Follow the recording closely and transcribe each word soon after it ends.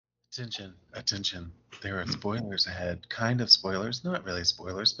Attention, attention. There are spoilers ahead. Kind of spoilers, not really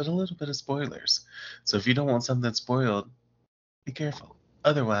spoilers, but a little bit of spoilers. So if you don't want something spoiled, be careful.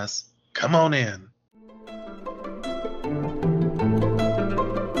 Otherwise, come on in.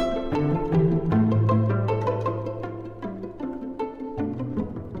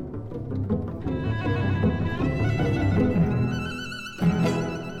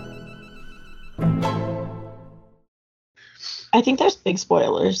 I think there's big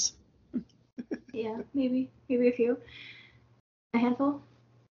spoilers. Yeah, maybe a few. A handful.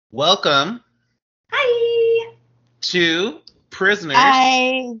 Welcome Hi! to Prisoners.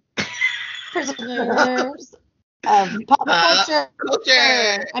 Hi, prisoners of pop culture.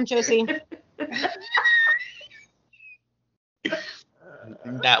 Culture. I'm Josie.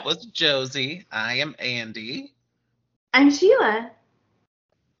 That was Josie. I am Andy. I'm Sheila.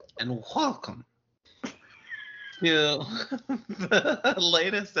 And welcome to the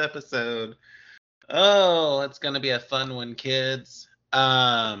latest episode. Oh, it's going to be a fun one, kids.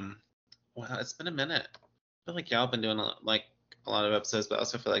 Well, it's been a minute. I feel like y'all been doing a lot of episodes, but I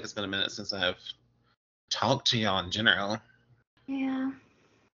also feel like it's been a minute since I've talked to y'all in general. Yeah.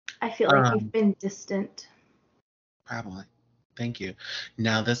 I feel like you've been distant. Probably. Thank you.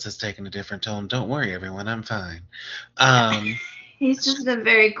 Now this has taken a different tone. Don't worry, everyone. I'm fine. He's just been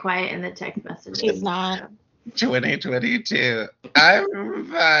very quiet in the text messages. He's not. 2022. I'm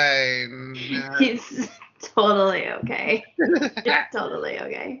fine. He's totally okay. Totally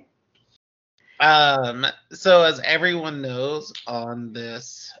okay. So as everyone knows, on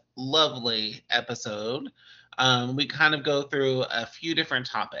this lovely episode, we kind of go through a few different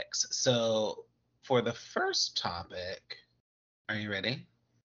topics. So for the first topic, are you ready?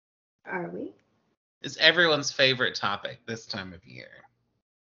 Are we? It's everyone's favorite topic this time of year.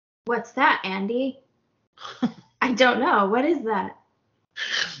 What's that, Andy? I don't know. What is that?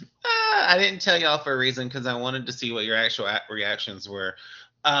 I didn't tell y'all for a reason because I wanted to see what your actual reactions were.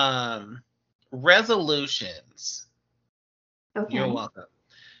 Resolutions. Okay. You're welcome.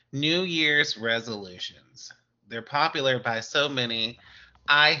 New Year's resolutions. They're popular by so many.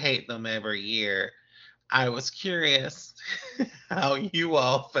 I hate them every year. I was curious how you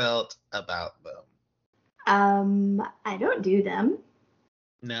all felt about them. I don't do them.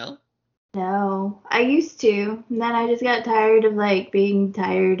 No? No. I used to. And then I just got tired of being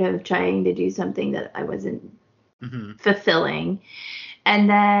tired of trying to do something that I wasn't fulfilling. And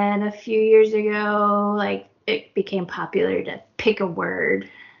then a few years ago, it became popular to pick a word,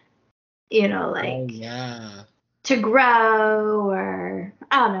 to grow or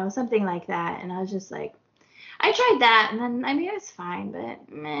I don't know, something like that. And I was just like, I tried that and then, it was fine,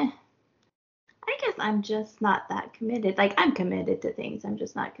 but meh. I guess I'm just not that committed. I'm committed to things. I'm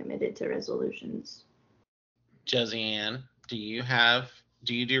just not committed to resolutions. Josie Ann, do you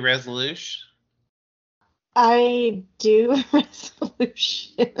do resolution? I do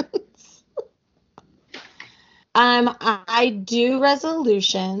resolutions. I do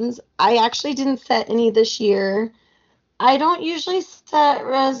resolutions. I actually didn't set any this year. I don't usually set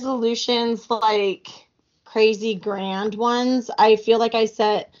resolutions like crazy grand ones. I feel like I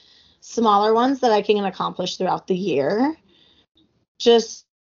set smaller ones that I can accomplish throughout the year, just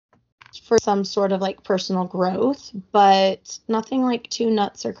for some sort of personal growth, but nothing too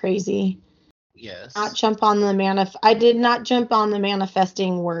nuts or crazy. Yes. I did not jump on the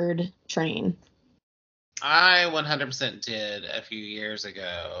manifesting word train. I 100% did a few years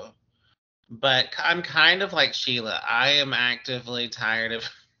ago, but I'm kind of like Sheila. I am actively tired of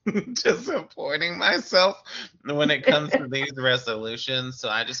disappointing myself when it comes to these resolutions, so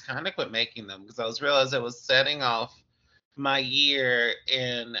I just kind of quit making them because I realized I was setting off my year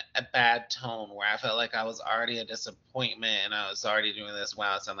in a bad tone where I felt like I was already a disappointment and I was already doing this.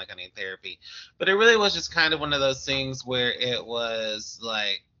 Wow, it sounds like I need therapy. But it really was just kind of one of those things where it was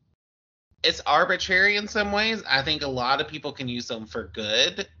it's arbitrary in some ways. I think a lot of people can use them for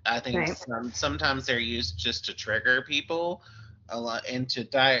good. I think sometimes they're used just to trigger people a lot into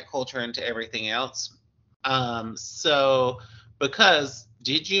diet culture, into everything else. So because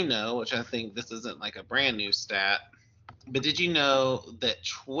did you know, which I think this isn't a brand new stat, but did you know that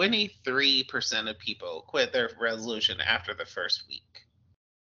 23% of people quit their resolution after the first week?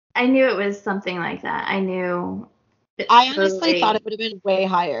 I knew it was something like that. I knew. I honestly thought it would have been way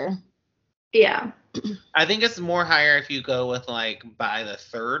higher. Yeah. I think it's more higher if you go with by the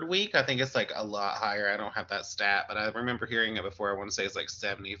third week. I think it's a lot higher. I don't have that stat, but I remember hearing it before. I want to say it's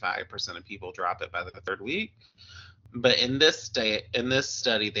 75% of people drop it by the third week. But in this study,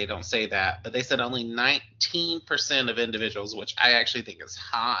 they don't say that. But they said only 19% of individuals, which I actually think is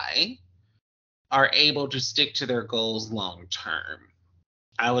high, are able to stick to their goals long term.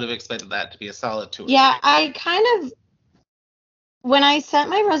 I would have expected that to be a solid 2 or Yeah, 3. I kind of, when I set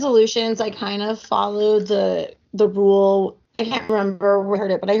my resolutions, I kind of followed the rule. I can't remember where I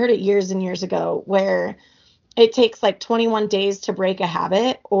heard it, but I heard it years and years ago, where it takes like 21 days to break a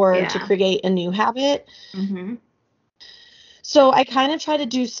habit or to Yeah. create a new habit. Mm-hmm. So I kind of try to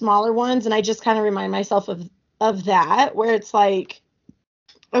do smaller ones, and I just kind of remind myself of that, where it's like,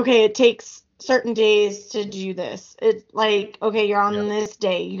 okay, it takes certain days to do this. It's like, okay, you're on Yep. this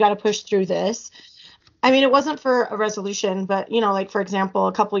day, you got to push through this. I mean, it wasn't for a resolution, but like for example,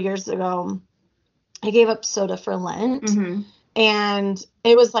 a couple years ago, I gave up soda for Lent, Mm-hmm. and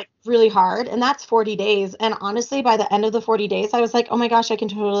it was like really hard, and that's 40 days. And honestly, by the end of the 40 days, I was like, oh my gosh, I can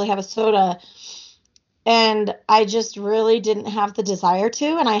totally have a soda. And I just really didn't have the desire to,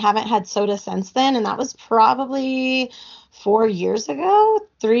 and I haven't had soda since then. And that was probably 4 years ago, Oh, wow.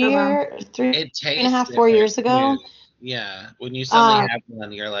 three It and a tastes half, 4 different years ago. too. Yeah, when you suddenly Um, have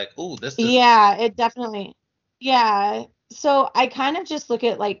one, you're like, "Ooh, this doesn't." yeah, it definitely, yeah. So I kind of just look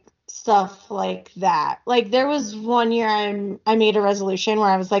at like stuff like that. Like there was one year I made a resolution where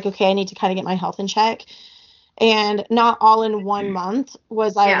I was like, okay, I need to kind of get my health in check. And not all in 1 month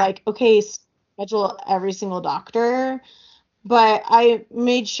was I Yeah. like, okay, schedule every single doctor. But I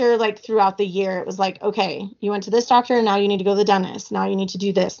made sure like throughout the year, it was like, okay, you went to this doctor, now you need to go to the dentist. Now you need to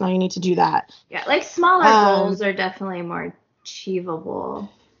do this. Now you need to do that. Yeah. Like smaller Um, goals are definitely more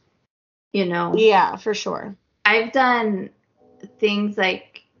achievable. You know, yeah, for sure. I've done things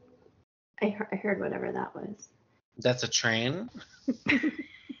like I heard whatever that was. That's a train.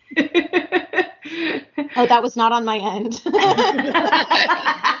 Oh, that was not on my end.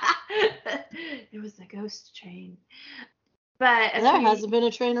 It was the ghost train. But There hasn't been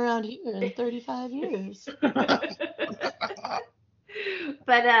a train around here in 35 years.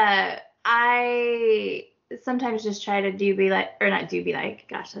 But I sometimes just try to do be like, or not do be like,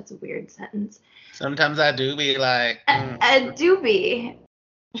 gosh, that's a weird sentence. Sometimes I do be like, A doobie.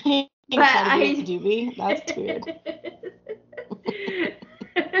 You But try to be a doobie. That's weird.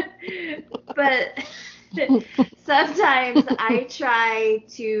 But sometimes I try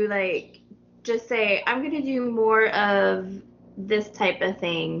to like just say I'm gonna do more of this type of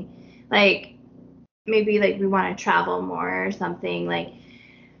thing, like maybe like we want to travel more or something. Like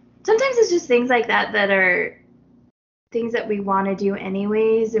sometimes it's just things like that that are things that we want to do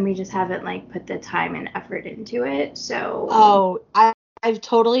anyways, and we just haven't like put the time and effort into it. So I've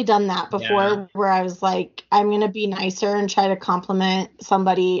totally done that before, Yeah. where I was like, I'm gonna be nicer and try to compliment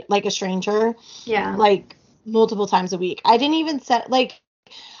somebody, like a stranger, yeah, like multiple times a week. I didn't even set like,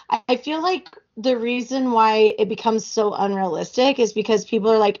 I feel like the reason why it becomes so unrealistic is because people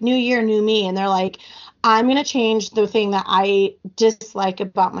are like, new year, new me, and they're like, I'm gonna change the thing that I dislike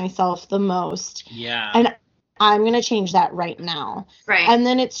about myself the most, Yeah. and I'm gonna change that right now. right. And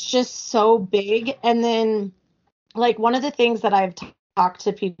then it's just so big. And then like one of the things that I've talked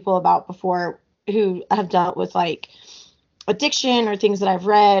to people about before who have dealt with like addiction or things that I've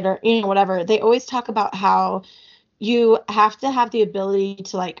read or whatever, they always talk about how you have to have the ability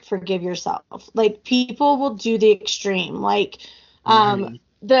to like forgive yourself. Like people will do the extreme. Like Mhm.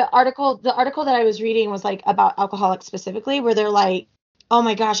 the article that I was reading was like about alcoholics specifically, where they're like, oh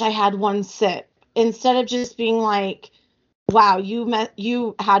my gosh, I had one sip, instead of just being like, wow, you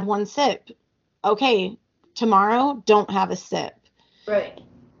had one sip, okay, tomorrow don't have a sip. Right.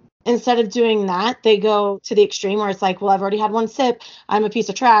 Instead of doing that, they go to the extreme where it's like, well, I've already had one sip, I'm a piece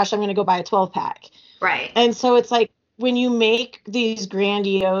of trash, I'm going to go buy a 12 pack. Right. And so it's like when you make these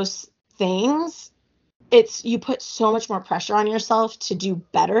grandiose things, you put so much more pressure on yourself to do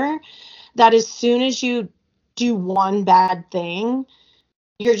better, that as soon as you do one bad thing,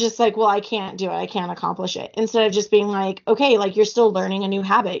 you're just like, well, I can't do it, I can't accomplish it. Instead of just being like, okay, like you're still learning a new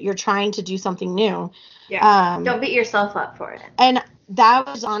habit, you're trying to do something new. Yeah. Don't beat yourself up for it. And that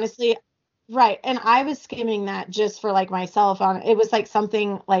was honestly right. And I was skimming that just for like myself. It was like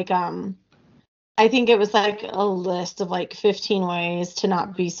something like I think it was like a list of like 15 ways to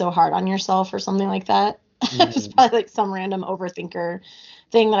not be so hard on yourself or something like that. It was probably like some random overthinker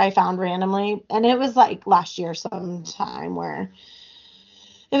thing that I found randomly. And it was like last year sometime, where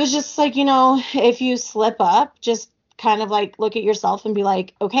it was just like, if you slip up, just kind of like look at yourself and be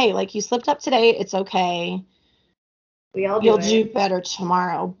like, okay, like you slipped up today, it's okay. You'll do better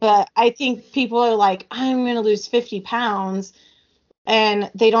tomorrow. But I think people are like, I'm going to lose 50 pounds.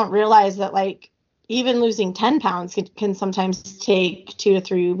 And they don't realize that like even losing 10 pounds can sometimes take 2 to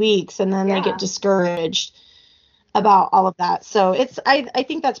 3 weeks. And then they get discouraged about all of that. So I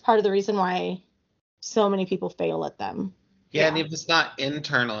think that's part of the reason why so many people fail at them. Yeah, and if it's not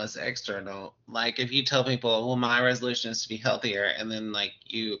internal, it's external. Like if you tell people, well, my resolution is to be healthier, and then like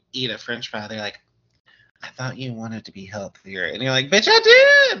you eat a French fry, they're like, I thought you wanted to be healthier. And you're like, bitch,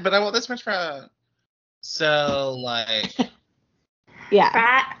 I did, but I want this French fry. So like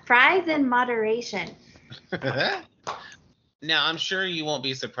Yeah. Fries in moderation. now I'm sure you won't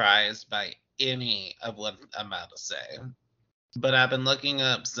be surprised by any of what I'm about to say. But I've been looking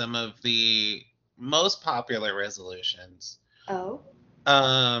up some of the most popular resolutions. Oh.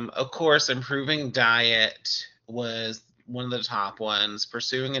 Of course, improving diet was one of the top ones.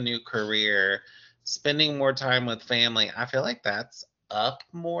 Pursuing a new career, spending more time with family. I feel like that's up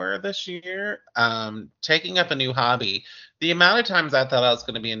more this year. Taking up a new hobby. The amount of times I thought I was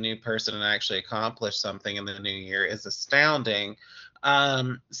going to be a new person and actually accomplish something in the new year is astounding.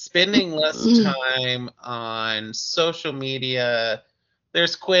 Spending less time on social media.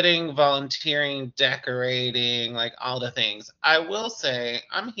 There's quitting, volunteering, decorating, like all the things. I will say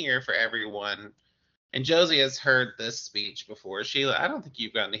I'm here for everyone. And Josie has heard this speech before. Sheila, I don't think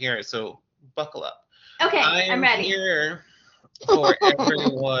you've gotten to hear it, so buckle up. Okay, I I'm am ready. here for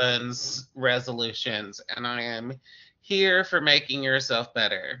everyone's resolutions, and I am here for making yourself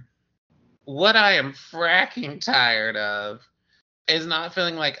better. What I am fracking tired of is not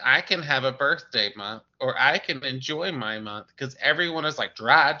feeling like I can have a birthday month or I can enjoy my month because everyone is like,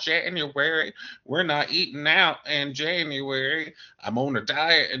 dry January. We're not eating out in January. I'm on a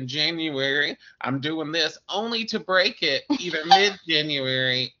diet in January. I'm doing this only to break it either mid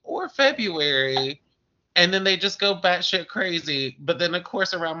January or February. And then they just go batshit crazy. But then, of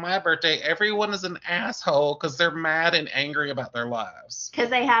course, around my birthday, everyone is an asshole because they're mad and angry about their lives. Because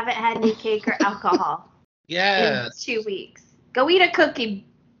they haven't had any cake or alcohol Yes. in 2 weeks. Go eat a cookie,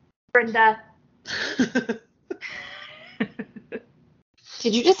 Brenda.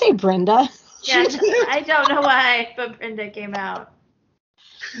 Did you just say Brenda? Yes, I don't know why, but Brenda came out.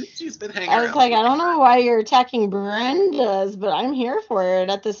 She's been hanging I was around. like, I don't know why you're attacking Brenda's, but I'm here for it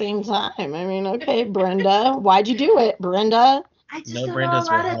at the same time. I mean, okay, Brenda, why'd you do it, Brenda? I just No don't Brendas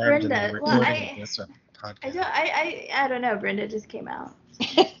know a were lot of harmed in the Brenda. Well, recording of this podcast. I don't know. Brenda just came out.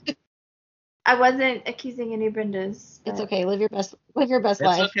 I wasn't accusing any Brendas. It's but- okay. Live your best It's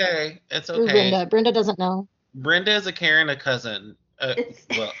life. okay. It's Through okay. Brenda. Brenda doesn't know. Brenda is a Karen, a cousin. It's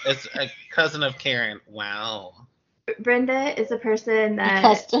It's a cousin of Karen. Wow. Brenda is a person that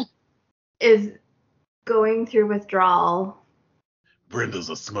Custom. is going through withdrawal. Brenda's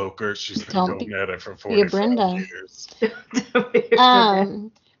a smoker. She's been Don't going at it for be a 45 Brenda. years.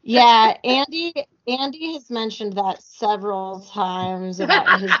 Yeah, Andy has mentioned that several times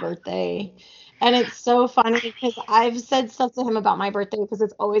about his birthday. And it's so funny because I've said stuff to him about my birthday because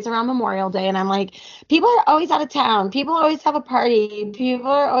it's always around Memorial Day. And I'm like, people are always out of town. People always have a party. People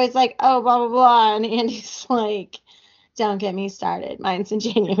are always like, oh, blah, blah, blah. And Andy's like, don't get me started. Mine's in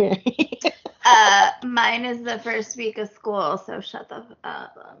January. Mine is the first week of school, so shut the f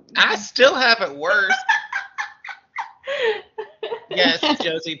up. I still have it worse. Yes,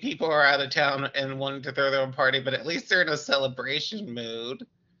 Josie, people are out of town and wanting to throw their own party, but at least they're in a celebration mood.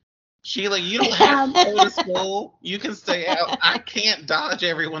 Sheila, you don't have to go to school. You can stay out. I can't dodge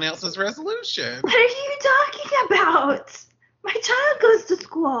everyone else's resolution. What are you talking about? My child goes to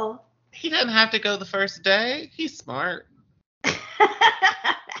school. He doesn't have to go the first day. He's smart.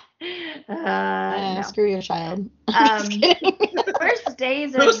 No. Screw your child. I'm just kidding. First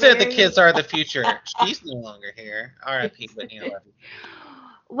days are Who said the very- kids are the future? She's no longer here. R.I.P. Whitney, I love you.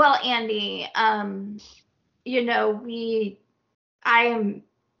 Well, Andy, I am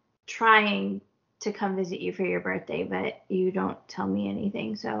trying to come visit you for your birthday, but you don't tell me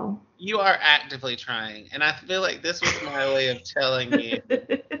anything, so. You are actively trying, and I feel like this was my way of telling you.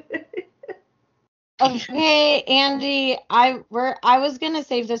 Okay, Andy, I was gonna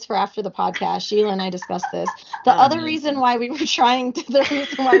save this for after the podcast. Sheila and I discussed this. The other reason why we were trying so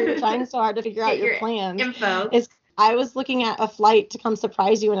hard to figure out your plans Info. is I was looking at a flight to come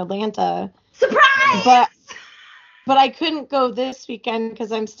surprise you in Atlanta. Surprise! But I couldn't go this weekend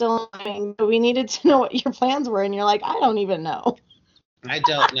because I'm still learning. So we needed to know what your plans were, and you're like, I don't even know. I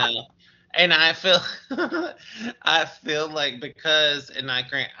don't know. And I feel like because, and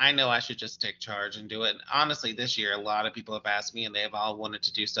I know I should just take charge and do it. And honestly, this year, a lot of people have asked me and they've all wanted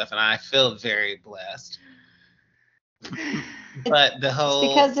to do stuff. And I feel very blessed. But the whole.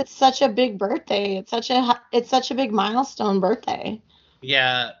 It's because it's such a big birthday. It's such a big milestone birthday.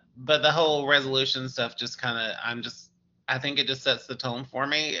 Yeah. But the whole resolution stuff just kind of, I think it just sets the tone for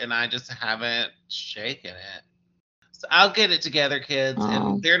me. And I just haven't shaken it. So I'll get it together, kids.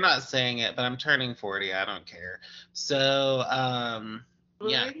 And they're not saying it, but I'm turning 40. I don't care. So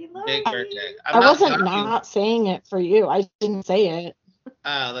Yeah, Lordy, big lordy. birthday. I I'm not wasn't dodging. not saying it for you. I didn't say it.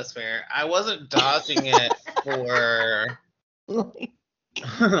 Oh, that's fair. I wasn't dodging it for.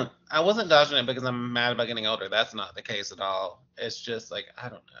 I wasn't dodging it because I'm mad about getting older. That's not the case at all. It's just like I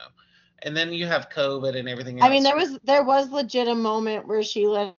don't know. And then you have COVID and everything else. I mean, there was legit a moment where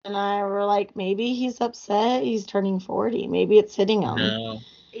Sheila and I were like, maybe he's upset. He's turning 40. Maybe it's hitting him. No.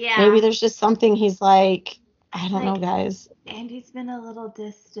 Yeah. Maybe there's just something he's like, I don't know, Like, guys. Andy's been a little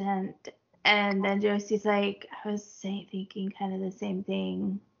distant. And then Josie's like, I was thinking kind of the same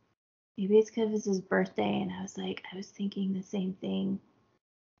thing. Maybe it's because it's his birthday. And I was like, I was thinking the same thing.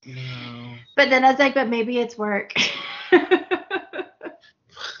 No. But then I was like, but maybe it's work.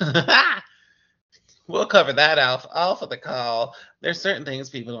 We'll cover that off of the call. There's certain things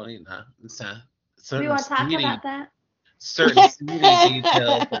people don't need to know. We want to talk about that? Certain seedy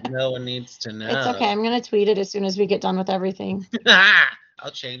details that no one needs to know. It's okay. I'm gonna tweet it as soon as we get done with everything.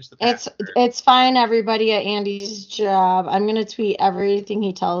 I'll change the password. It's fine, everybody at Andy's job. I'm gonna tweet everything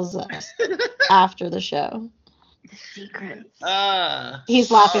he tells us after the show. The secrets.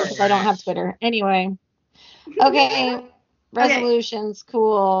 He's laughing because I don't have Twitter. Anyway. Okay. Resolutions,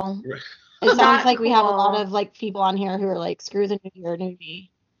 cool. It sounds Not like we have a lot cool. of like people on here who are like, screw the new year, new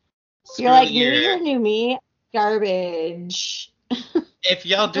me. Screw You're like, the new year. year, new me, garbage. If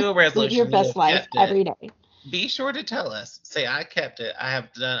y'all do a Live resolution, your you best have life kept it, every day. be sure to tell us. Say, I kept it.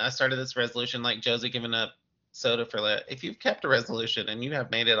 I started this resolution like Josie giving up soda for lit. If you've kept a resolution and you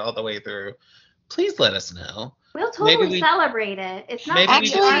have made it all the way through, please let us know. We'll totally celebrate it. It's not Maybe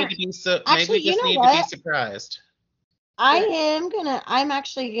Actually- we just need to be actually, maybe we just you know need what? to be surprised. I'm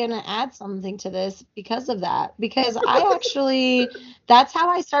actually gonna add something to this because of that. Because that's how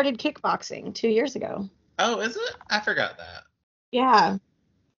I started kickboxing 2 years ago. Oh, is it? I forgot that. Yeah.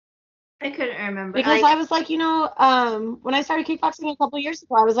 I couldn't remember. Because I was like, when I started kickboxing a couple years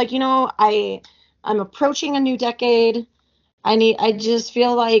ago, I was like, I'm approaching a new decade. I just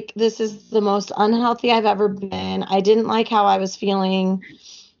feel like this is the most unhealthy I've ever been. I didn't like how I was feeling.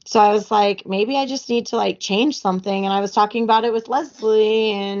 So I was like, maybe I just need to like change something. And I was talking about it with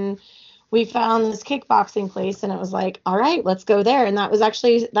Leslie, and we found this kickboxing place, and it was like, all right, let's go there. And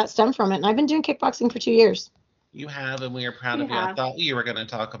that stemmed from it. And I've been doing kickboxing for 2 years. You have, and we are proud of you. I thought you were going to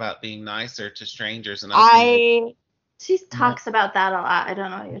talk about being nicer to strangers, and she talks about that a lot. I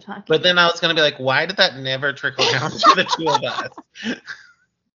don't know what you're talking. But then I was going to be like, why did that never trickle down to the two of us?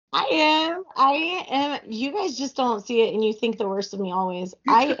 I am. You guys just don't see it, and you think the worst of me always.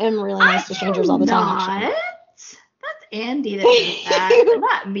 I am really nice to strangers all the time. Actually. That's Andy that does that, but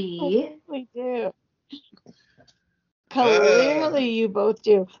not me. We do. Clearly, you both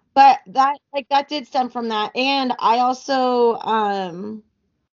do. But that did stem from that, and I also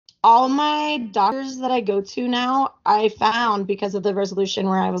all my doctors that I go to now, I found because of the resolution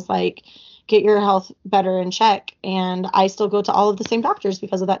where I was like, get your health better in check, and I still go to all of the same doctors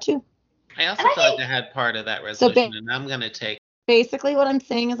because of that too. I also feel like I had part of that resolution, and I'm gonna take. Basically, what I'm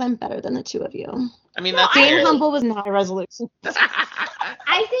saying is I'm better than the two of you. I mean, that's being humble was not a resolution.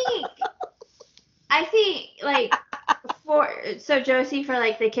 I think like Josie, for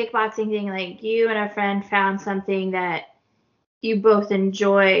like the kickboxing thing, like you and a friend found something that you both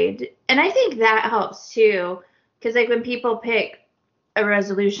enjoyed, and I think that helps too, because like when people pick a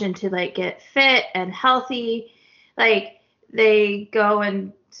resolution to like get fit and healthy, like they go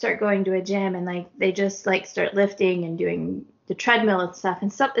and start going to a gym, and like they just like start lifting and doing the treadmill and stuff,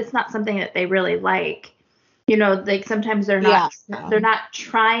 and stuff. It's not something that they really like, like sometimes they're not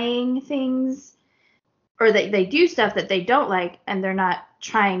trying things, or they do stuff that they don't like, and they're not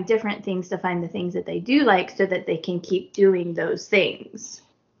trying different things to find the things that they do like, so that they can keep doing those things.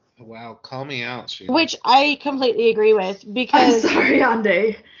 Wow, call me out, Sheila. Which I completely agree with, because I'm sorry,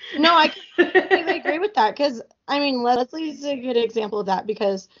 Ande. No, I completely agree with that, because I mean, Leslie's a good example of that,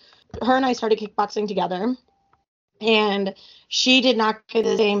 because her and I started kickboxing together, and she did not get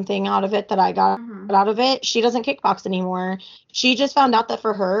the same thing out of it that I got out of it. She doesn't kickbox anymore. She just found out that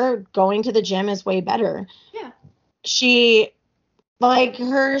for her, going to the gym is way better. Yeah.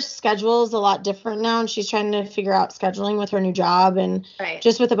 Her schedule is a lot different now, and she's trying to figure out scheduling with her new job and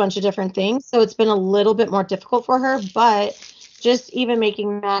just with a bunch of different things. So it's been a little bit more difficult for her, but just even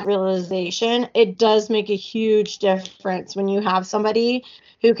making that realization, it does make a huge difference when you have somebody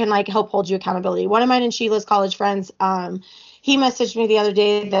who can like help hold you accountability. One of mine and Sheila's college friends, he messaged me the other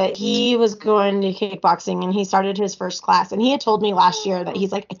day that he was going to kickboxing, and he started his first class, and he had told me last year that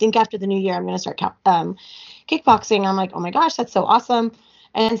he's like, I think after the new year I'm going to start kickboxing. I'm like, oh my gosh, that's so awesome.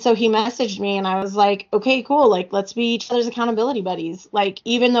 And so he messaged me, and I was like, okay, cool. Like, let's be each other's accountability buddies. Like,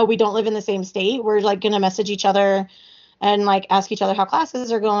 even though we don't live in the same state, we're like going to message each other and like ask each other how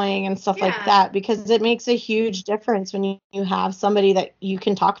classes are going and stuff like Yeah. that, because it makes a huge difference when you have somebody that you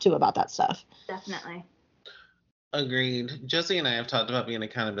can talk to about that stuff. Definitely. Agreed. Josie and I have talked about being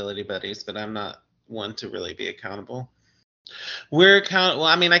accountability buddies, but I'm not one to really be accountable. We're well,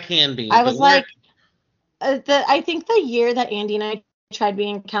 I mean, I can be. I but was like, I think the year that Andy and I tried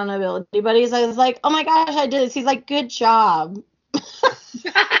being accountability buddies, I was like, oh my gosh, I did this. He's like, good job.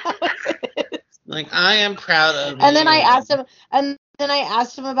 Like, I am proud of And you. then I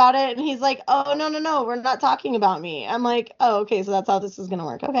asked him about it, and he's like, oh, no, we're not talking about me. I'm like, oh, okay, so that's how this is going to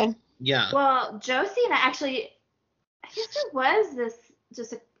work. Okay. Yeah. Well, Josie and I guess it was this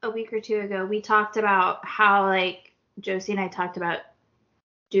just a week or two ago, we talked about how, like, Josie and I talked about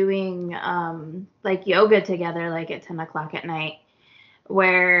doing, like, yoga together, like, at 10 o'clock at night,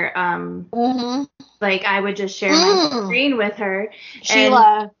 where, like, I would just share my screen with her.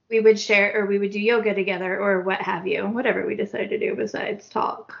 Sheila. And we would share, or we would do yoga together, or what have you, whatever we decided to do besides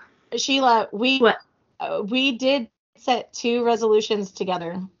talk. Sheila, we did set 2 resolutions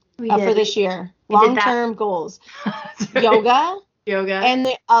together for this year. Long-term goals. Yoga. And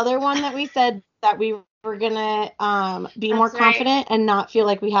the other one that we said that we were going to be more confident and not feel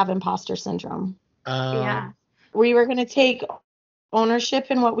like we have imposter syndrome. Yeah. We were going to take ownership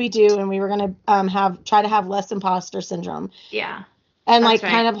in what we do, and we were going to try to have less imposter syndrome. Yeah. And like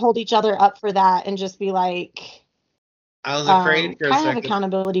kind of hold each other up for that, and just be like, I was afraid for kind of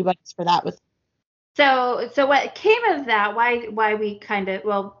accountability buddies for that. So what came of that? Why we kind of,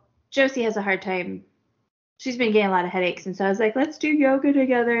 well, Josie has a hard time. She's been getting a lot of headaches, and so I was like, let's do yoga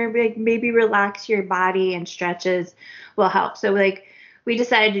together. Maybe relax your body, and stretches will help. So like we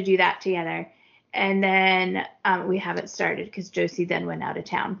decided to do that together, and then we haven't started because Josie then went out of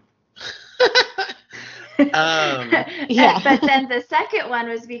town. Yeah. But then the second one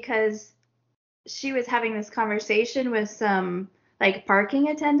was because she was having this conversation with some like parking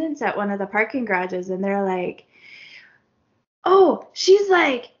attendants at one of the parking garages, and they're like, oh, she's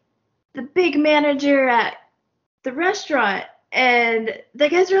like the big manager at the restaurant. And the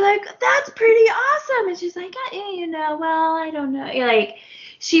guys were like, that's pretty awesome. And she's like, well, I don't know. Like,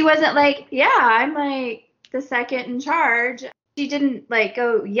 she wasn't like, yeah, I'm like the second in charge. She didn't like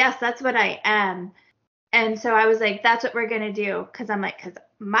go, yes, that's what I am. And so I was like, that's what we're going to do. Because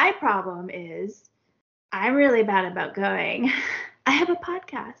my problem is I'm really bad about going, I have a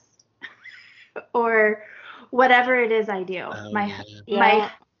podcast or whatever it is I do.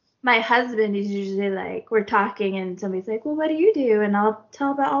 My husband is usually like, we're talking and somebody's like, well, what do you do? And I'll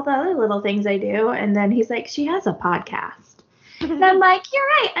tell about all the other little things I do. And then he's like, she has a podcast. And I'm like, you're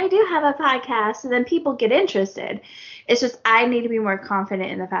right, I do have a podcast. And then people get interested. It's just I need to be more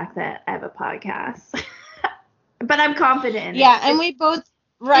confident in the fact that I have a podcast. But I'm confident in it. Yeah, and we both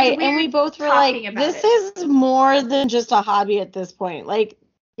were like, this is more than just a hobby at this point. Like,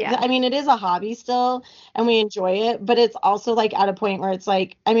 yeah. I mean, it is a hobby still, and we enjoy it, but it's also like at a point where it's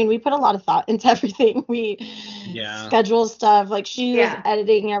like, I mean, we put a lot of thought into everything. We schedule stuff. Like, she was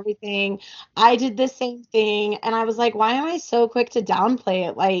editing everything. I did the same thing, and I was like, why am I so quick to downplay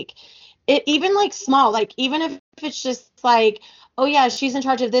it? Like, it even like small, like even if it's just like, oh yeah, she's in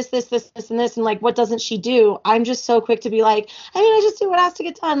charge of this, and this, and like, what doesn't she do? I'm just so quick to be like, I mean, I just do what has to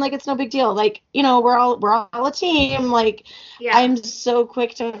get done. Like, it's no big deal. Like, we're all a team. Like, I'm so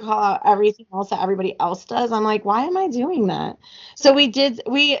quick to call out everything else that everybody else does. I'm like, why am I doing that? So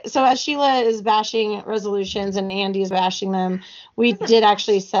so as Sheila is bashing resolutions and Andy is bashing them, we did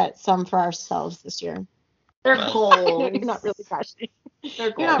actually set some for ourselves this year. They're goals. You're not really bashing.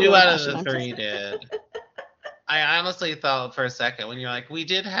 They're goals. 2 out of the 3 did. I honestly thought for a second when you're like, we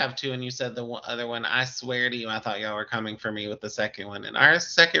did have 2, and you said the other one, I swear to you, I thought y'all were coming for me with the second one. And our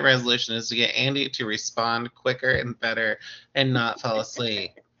second resolution is to get Andy to respond quicker and better and not fall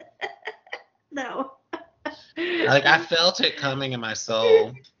asleep. No. Like, I felt it coming in my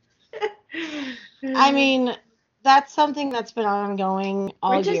soul. I mean, that's something that's been ongoing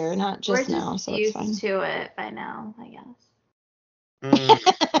all year, not just now. So it's fine. We're used to it by now, I guess.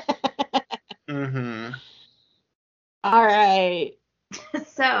 Mm-hmm. All right.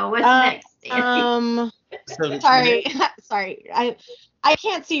 So what's next? Sorry. I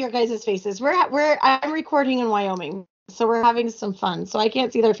can't see your guys' faces. I'm recording in Wyoming, so we're having some fun. So I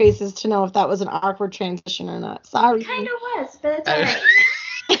can't see their faces to know if that was an awkward transition or not. Sorry. It kind of was, but it's alright.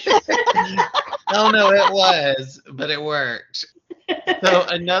 No, it was, but it worked. So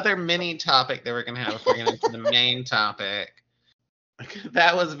another mini topic that we're gonna have before we get into the main topic.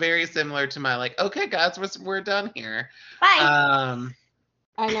 That was very similar to my like, okay, guys, we're done here. Bye.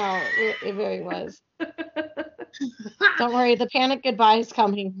 I know it very was. Don't worry, the panic goodbye is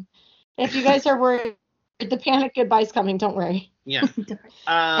coming. If you guys are worried The panic goodbye's coming. Don't worry. Yeah.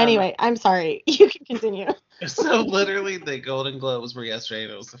 Anyway, I'm sorry. You can continue. So literally the Golden Globes were yesterday,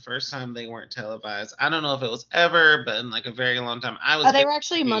 and it was the first time they weren't televised. I don't know if it was ever, but in like a very long time. I was They were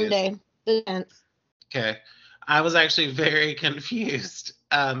actually confused. Monday, the 10th. Okay. I was actually very confused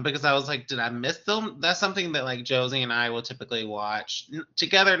because I was like, did I miss them? That's something that like Josie and I will typically watch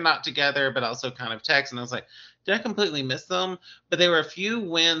together, not together, but also kind of text. And I was like, did I completely miss them? But there were a few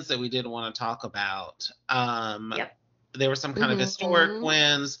wins that we did want to talk about. Yep. There were some kind of historic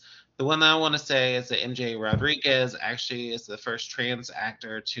wins. The one that I want to say is that MJ Rodriguez actually is the first trans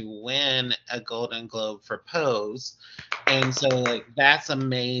actor to win a Golden Globe for Pose. And so like that's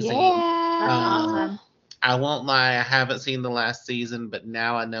amazing. Yeah. That's awesome. I won't lie, I haven't seen the last season, but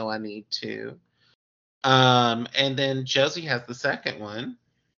now I know I need to. And then Josie has the second one.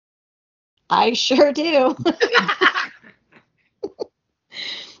 I sure do.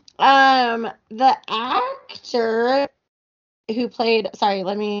 The actor who played, sorry,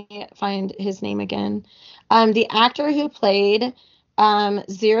 let me find his name again. The actor who played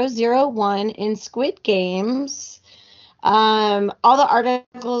 001 in Squid Games. All the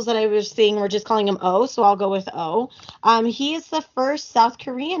articles that I was seeing were just calling him O, so I'll go with O. He is the first South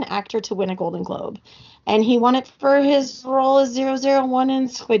Korean actor to win a Golden Globe, and he won it for his role as 001 in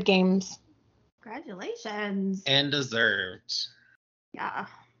Squid Games. Congratulations. And deserved. Yeah.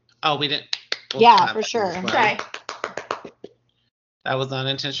 Oh, we didn't. Yeah, for sure. Sorry. That was not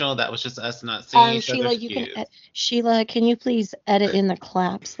intentional. That was just us not seeing each Sheila, other. Sheila, can you please edit in the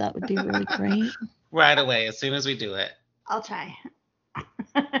claps? That would be really great. Right away, as soon as we do it. I'll try.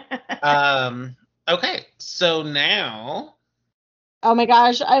 Okay, so now. Oh my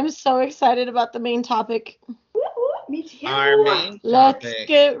gosh, I'm so excited about the main topic. Me too. Our main topic. Let's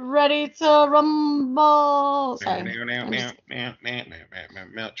get ready to rumble. Sorry.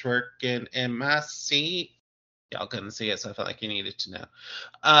 Twerking in my seat. Y'all couldn't see it, so I felt like you needed to know.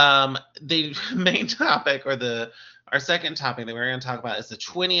 The main topic, or our second topic that we're going to talk about, is the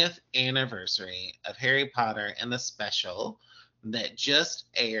 20th anniversary of Harry Potter and the special that just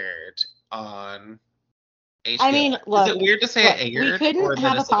aired on HBO. I mean, look, is it weird to say it aired? We couldn't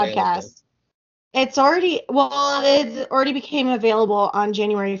have a podcast. It's already became available on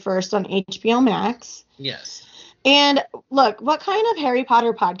January 1st on HBO Max. Yes. And look, what kind of Harry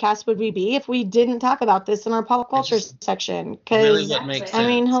Potter podcast would we be if we didn't talk about this in our pop culture section? Because, really what makes sense. I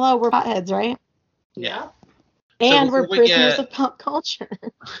mean, hello, we're potheads, right? Yeah. And so we're prisoners of pop culture.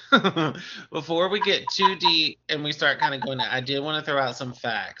 Before we get too deep and we start kind of going, I did want to throw out some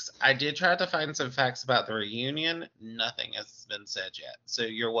facts. I did try to find some facts about the reunion. Nothing has been said yet. So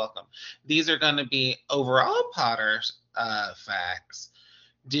you're welcome. These are going to be overall Potter facts.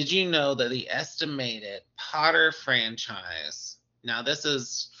 Did you know that the estimated Potter franchise, now this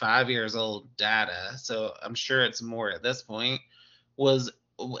is 5 years old data, so I'm sure it's more at this point, was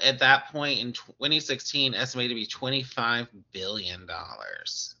at that point in 2016 estimated to be $25 billion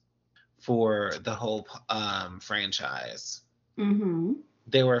for the whole franchise. Mm-hmm.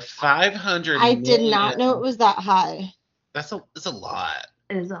 There were 500 I did not know it was that high. That's a lot.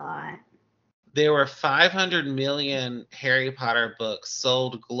 It is a lot. There were 500 million Harry Potter books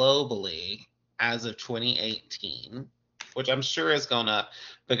sold globally as of 2018, which I'm sure has gone up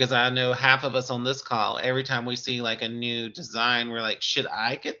because I know half of us on this call, every time we see like a new design, we're like, should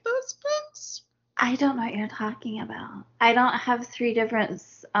I get those books? I don't know what you're talking about. I don't have 3 different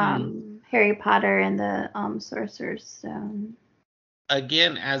Harry Potter and the Sorcerer's Stone.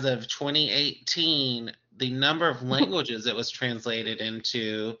 Again, as of 2018, the number of languages it was translated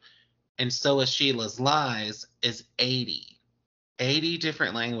into, and so is Sheila's Lies, is 80. 80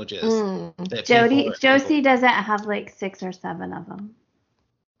 different languages. Josie doesn't have like 6 or 7 of them.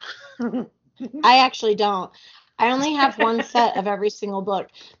 I actually don't. I only have one set of every single book.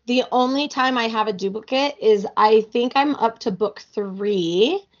 The only time I have a duplicate is I think I'm up to book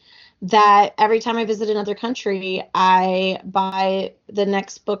 3, that every time I visit another country, I buy the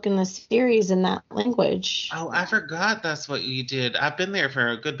next book in the series in that language. Oh, I forgot that's what you did. I've been there for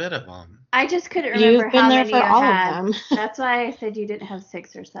a good bit of them. I just couldn't remember You've been how there many for all had. of them. That's why I said you didn't have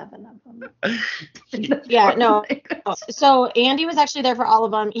 6 or 7 of them. Yeah, no. So Andy was actually there for all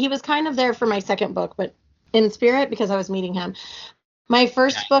of them. He was kind of there for my second book, but in spirit because I was meeting him. My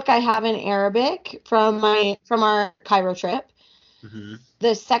first book I have in Arabic from our Cairo trip. Mm-hmm.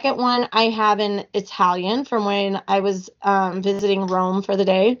 The second one I have in Italian from when I was visiting Rome for the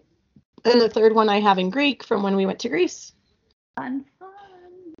day. And the third one I have in Greek from when we went to Greece. Fun.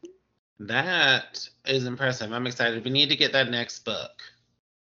 That is impressive. I'm excited. We need to get that next book.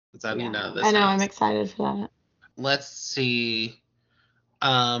 Because I need to know this. I know, I'm excited for that. Let's see.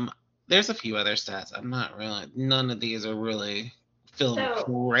 there's a few other stats. None of these are really feeling So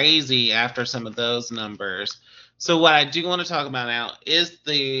crazy after some of those numbers. So what I do want to talk about now is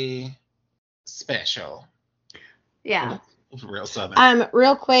the special. yeah. Real Southern.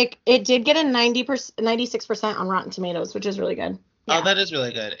 Real quick, it did get a 96% on Rotten Tomatoes, which is really good. Oh, Yeah. that is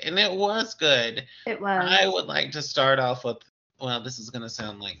really good. And it was good. It was. I would like to start off with, well, this is going to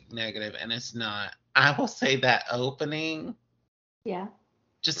sound like negative, and it's not. I will say that opening Yeah.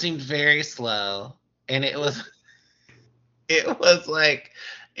 just seemed very slow. And it was like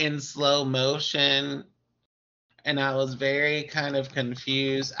in slow motion. And I was very kind of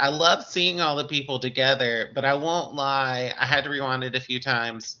confused. I loved seeing all the people together, but I won't lie, I had to rewind it a few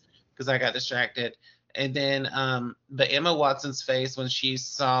times because I got distracted. And then but Emma Watson's face when she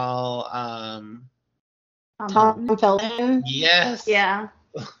saw Tom Felton. yes. Yeah.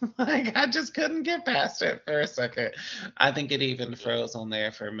 Like I just couldn't get past it for a second. I think it even froze on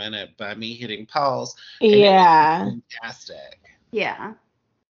there for a minute by me hitting pause. And Yeah. it was fantastic. Yeah.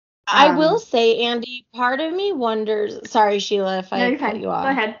 I will say, Andy, part of me wonders. Sorry, Sheila, if No, I you're cut fine. you off. Go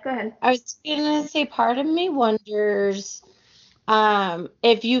ahead. I was gonna say, part of me wonders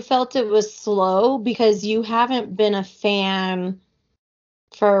if you felt it was slow because you haven't been a fan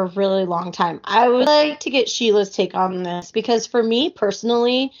for a really long time. I would like to get Sheila's take on this because for me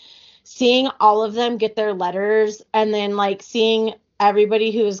personally, seeing all of them get their letters and then like seeing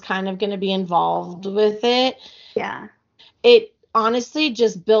everybody who is kind of going to be involved with it, Yeah. it honestly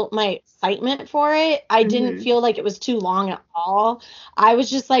just built my excitement for it. I didn't Mhm. feel like it was too long at all. I was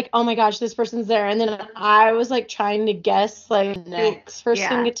just like, oh my gosh, this person's there. And then I was like trying to guess like the next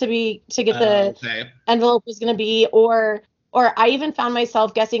person Yeah. to get the Okay. envelope was going to be, or I even found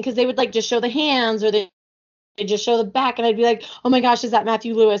myself guessing because they would like just show the hands or they just show the back and I'd be like, oh my gosh, is that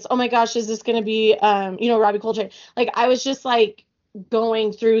Matthew Lewis? Oh my gosh, is this going to be Robbie Coltrane? Like I was just like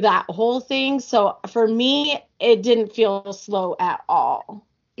going through that whole thing. So for me, it didn't feel slow at all.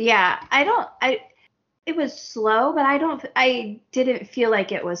 Yeah. It was slow, but I didn't feel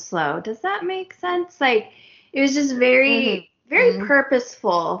like it was slow. Does that make sense? Like it was just very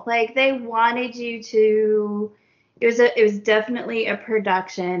purposeful. Like they wanted you to it was definitely a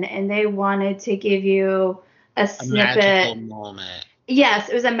production and they wanted to give you a snippet. Magical moment. Yes,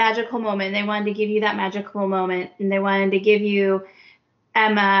 it was a magical moment. They wanted to give you that magical moment and they wanted to give you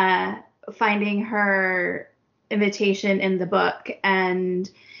Emma finding her invitation in the book and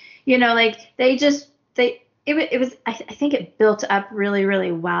like I think it built up really,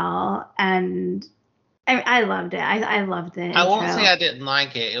 really well and I loved it. I loved the intro. I won't say I didn't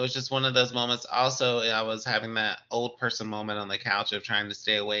like it. It was just one of those moments. Also, I was having that old person moment on the couch of trying to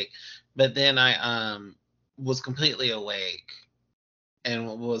stay awake. But then I was completely awake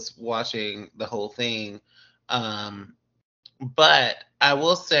and was watching the whole thing. But I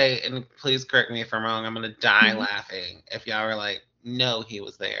will say, and please correct me if I'm wrong, I'm gonna die laughing if y'all are like, no, he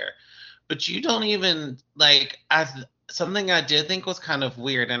was there. But you don't even like something I did think was kind of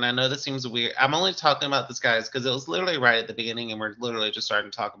weird, and I know this seems weird. I'm only talking about this, guys, because it was literally right at the beginning, and we're literally just starting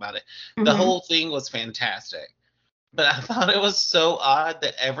to talk about it. The whole thing was fantastic. But I thought it was so odd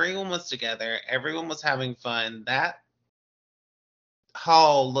that everyone was together, everyone was having fun. That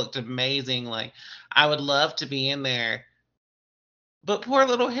hall looked amazing. Like, I would love to be in there. But poor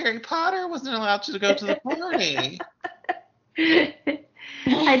little Harry Potter wasn't allowed to go to the party.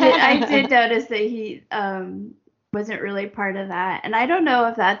 I did notice that he wasn't really part of that, and I don't know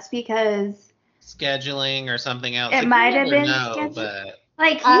if that's because scheduling or something else. It might have been scheduled, but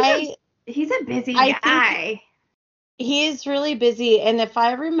like he's a busy guy. He is really busy, and if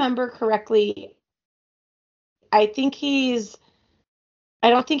I remember correctly, I don't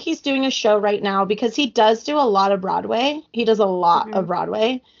think he's doing a show right now because he does do a lot of Broadway. He does a lot of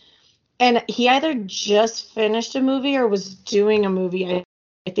Broadway. And he either just finished a movie or was doing a movie,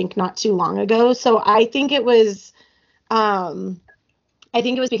 I think, not too long ago. So I think it was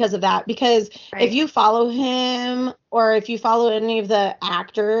because of that. Because if you follow him or if you follow any of the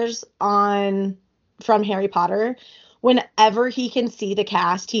actors from Harry Potter, whenever he can see the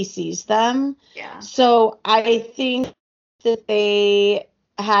cast, he sees them. Yeah. So I think that they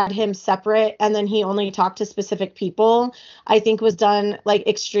had him separate and then he only talked to specific people, I think was done like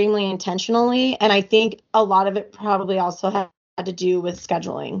extremely intentionally. And I think a lot of it probably also had to do with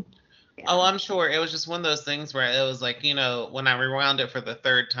scheduling. Yeah. Oh, I'm sure. It was just one of those things where it was like, when I rewound it for the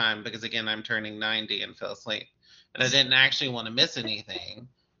third time, because again, I'm turning 90 and fell asleep and I didn't actually want to miss anything.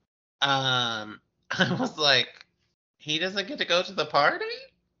 I was like, he doesn't get to go to the party?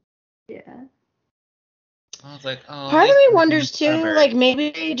 Yeah. I was like, oh, Part of he's me in wonders the too, cupboard. like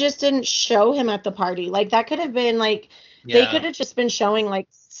maybe they just didn't show him at the party. Like that could have been like they could Yeah. have just been showing like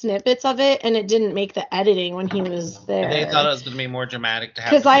snippets of it, and it didn't make the editing when he was They thought it there. was going to be more dramatic to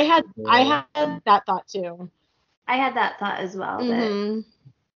have Because the I pool. had that thought too. I had that thought as well that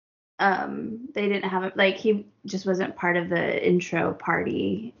they didn't have it, like he just wasn't part of the intro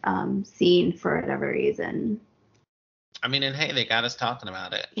party scene for whatever reason. I mean, and hey, they got us talking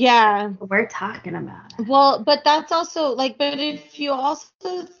about it. Yeah. We're talking about it. Well, but that's also like, but if you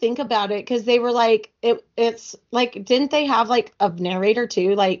also think about it, because they were like, it's like, didn't they have like a narrator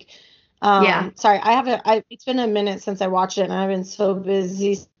too? Like, Yeah. sorry, it's been a minute since I watched it and I've been so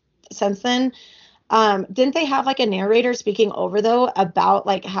busy since then. Didn't they have like a narrator speaking over though about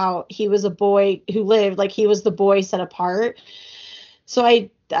like how he was a boy who lived, like he was the boy set apart? So I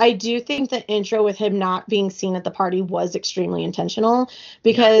do think the intro with him not being seen at the party was extremely intentional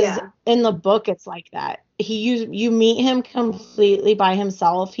because Yeah. in the book it's like that. You meet him completely by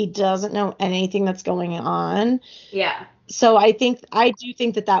himself. He doesn't know anything that's going on. Yeah. So I do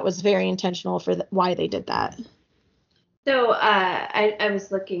think that was very intentional for why they did that. So I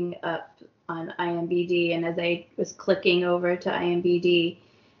was looking up on IMDb, and as I was clicking over to IMDb,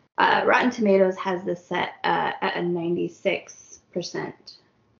 Rotten Tomatoes has this set at a 96%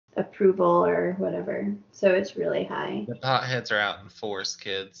 approval or whatever. So it's really high. The potheads are out in force,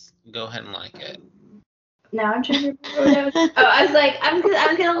 kids. Go ahead and like it. Now I'm trying to remember what I was. Oh, I was like, I'm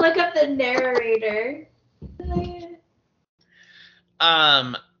gonna look up the narrator.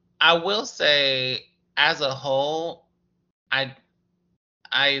 I will say, as a whole, I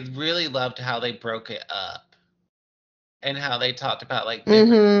really loved how they broke it up and how they talked about like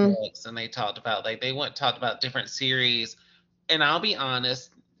different books, and they talked about like talked about different series. And I'll be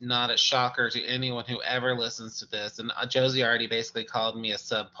honest, not a shocker to anyone who ever listens to this. And Josie already basically called me a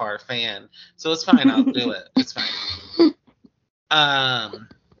subpar fan, so it's fine. I'll do it. It's fine. I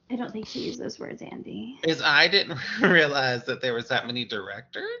don't think she used those words, Andy. Is I didn't realize that there was that many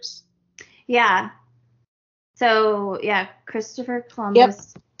directors. Yeah. So yeah, Chris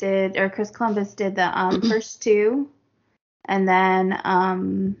Columbus did the first two, and then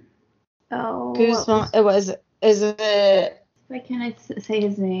is it? Why can't I say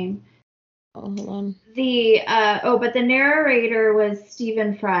his name? Oh, hold on. But the narrator was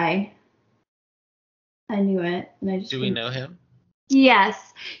Stephen Fry. I knew it, and I just. Do we know him?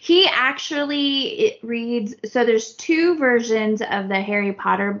 Yes, he actually reads. So there's two versions of the Harry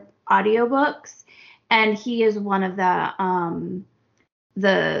Potter audiobooks, and he is one of the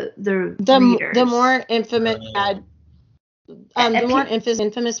readers. The more infamous the more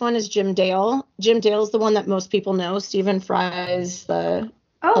infamous one is Jim Dale. Jim Dale's the one that most people know. Stephen Fry is the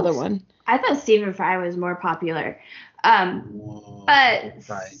other one. I thought Stephen Fry was more popular. But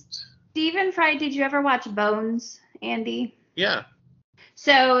right. Stephen Fry, did you ever watch Bones, Andy? Yeah.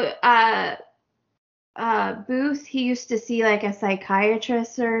 So Booth, he used to see like a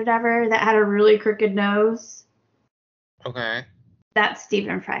psychiatrist or whatever that had a really crooked nose. Okay. That's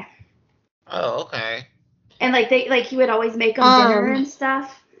Stephen Fry. Oh, okay. And he would always make them dinner and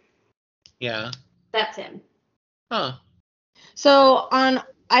stuff. Yeah. That's him. Huh. So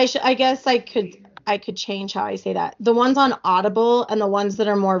I guess I could change how I say that. The ones on Audible and the ones that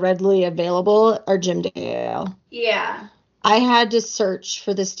are more readily available are Jim Dale. Yeah. I had to search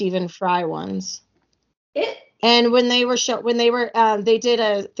for the Stephen Fry ones. And when they did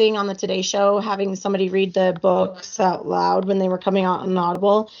a thing on the Today Show having somebody read the books out loud when they were coming out on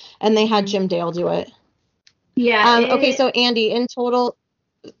Audible, and they had Jim Dale do it. Yeah. Okay, so Andy, in total,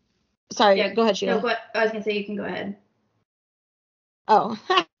 sorry, yeah, go ahead, Sheila. No, I was gonna say you can go ahead. Oh,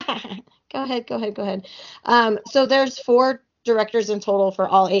 go ahead. So there's 4 directors in total for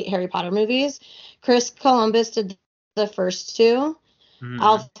all 8 Harry Potter movies. Chris Columbus did the first 2.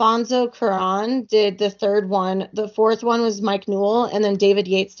 Alfonso Cuarón did the 3rd one. The 4th one was Mike Newell, and then David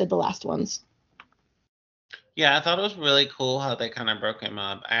Yates did the last ones. Yeah, I thought it was really cool how they kind of broke him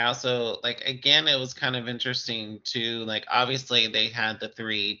up. I also, again, it was kind of interesting too. Obviously they had the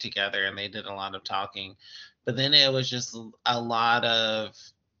 3 together and they did a lot of talking, but then it was just a lot of,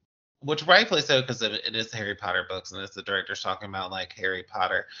 which rightfully so, because it is the Harry Potter books and it's the directors talking about Harry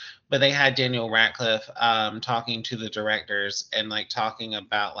Potter. But they had Daniel Radcliffe talking to the directors and talking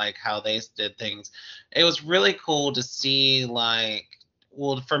about how they did things. It was really cool to see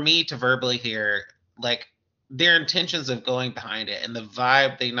for me to verbally hear their intentions of going behind it and the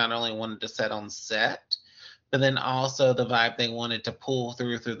vibe they not only wanted to set on set, but then also the vibe they wanted to pull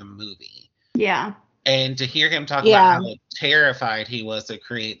through the movie. Yeah. And to hear him talk about how terrified he was to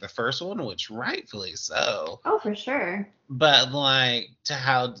create the first one, which rightfully so. Oh, for sure. But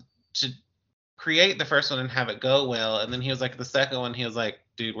to create the first one and have it go well, and then he was like, the second one, he was like,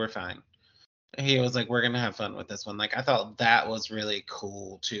 dude, we're fine. He was like, we're gonna have fun with this one. Like, I thought that was really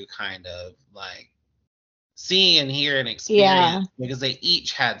cool to kind of like see and hear and experience, because they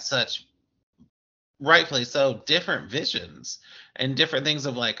each had such, rightfully so, different visions and different things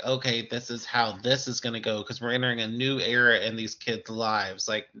of like, okay, this is how this is going to go, because we're entering a new era in these kids' lives.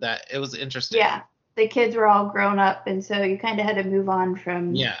 Like that, it was interesting. Yeah, the kids were all grown up, and so you kind of had to move on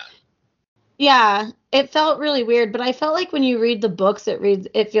from. Yeah, it felt really weird, but I felt like when you read the books,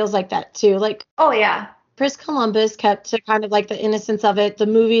 it feels like that too. Like, oh yeah, Chris Columbus kept to kind of like the innocence of it. The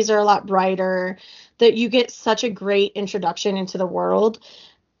movies are a lot brighter. That you get such a great introduction into the world.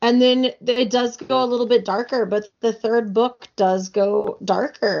 And then it does go a little bit darker, but the third book does go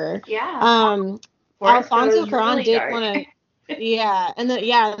darker. Yeah. Alfonso Cuarón did want to, yeah, and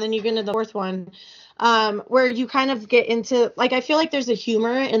then you get into the fourth one, where you kind of get into, like, I feel like there's a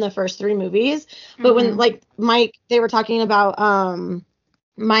humor in the first three movies, but when like they were talking about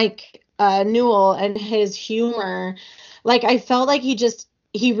Mike Newell and his humor, like I felt like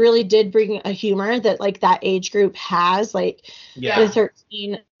he really did bring a humor that like that age group has, like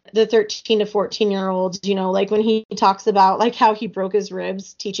the 13 to 14-year-olds, you know, like when he talks about like how he broke his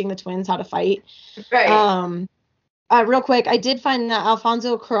ribs teaching the twins how to fight. Right. Real quick, I did find that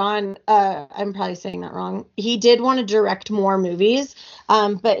Alfonso Cuarón, I'm probably saying that wrong. He did want to direct more movies,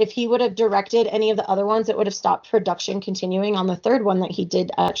 but if he would have directed any of the other ones, it would have stopped production continuing on the third one that he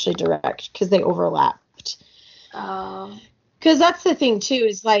did actually direct, because they overlapped. Because that's the thing too,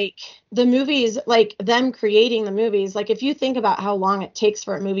 is like the movies, like them creating the movies, like if you think about how long it takes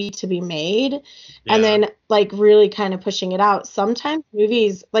for a movie to be made and then like really kind of pushing it out, sometimes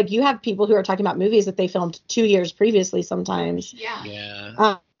movies, like you have people who are talking about movies that they filmed 2 years previously sometimes.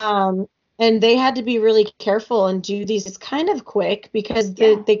 And they had to be really careful and do these kind of quick because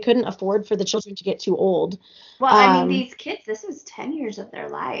they couldn't afford for the children to get too old. Well, I mean, these kids, this is 10 years of their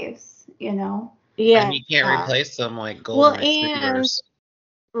lives, you know? Yeah. And you can't replace them like golden retrievers.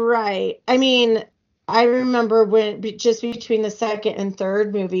 Right. I mean, I remember when just between the second and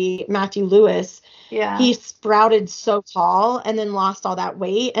third movie, Matthew Lewis, he sprouted so tall and then lost all that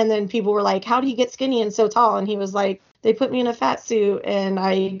weight. And then people were like, how do you get skinny and so tall? And he was like, they put me in a fat suit and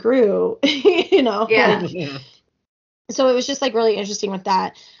I grew, you know? Yeah. So it was just like really interesting with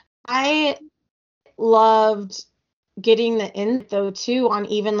that. I loved getting the info too on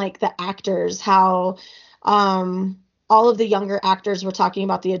even like the actors, how all of the younger actors were talking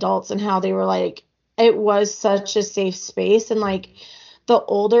about the adults and how they were like, it was such a safe space. And like the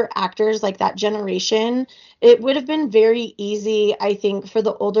older actors, like that generation, it would have been very easy, I think, for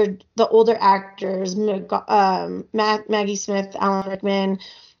the older actors, Maggie Smith, Alan Rickman,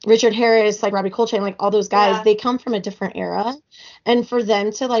 Richard Harris, like Robbie Coltrane, like all those guys, they come from a different era. And for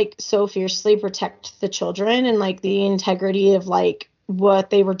them to like so fiercely protect the children and like the integrity of like what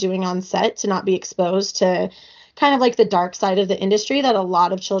they were doing on set to not be exposed to kind of like the dark side of the industry that a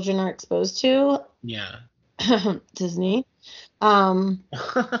lot of children are exposed to. Yeah. Disney. But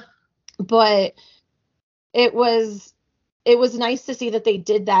it was nice to see that they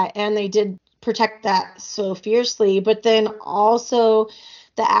did that and they did protect that so fiercely. But then also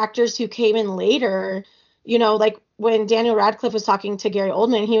the actors who came in later, you know, like when Daniel Radcliffe was talking to Gary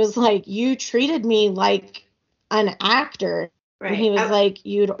Oldman, he was like, you treated me like an actor. Right. And he was like,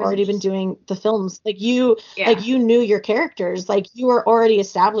 you'd already been doing the films. Like you knew your characters, like you were already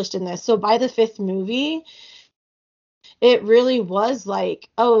established in this. So by the fifth movie, it really was like,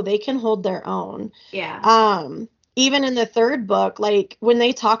 oh, they can hold their own. Yeah. Even in the third book, like when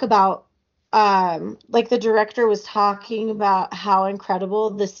they talk about, like the director was talking about how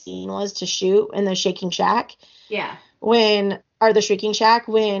incredible the scene was to shoot in the Shaking Shack. Yeah. The Shrieking Shack,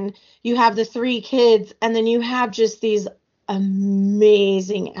 when you have the three kids and then you have just these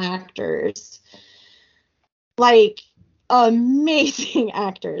amazing actors. Like amazing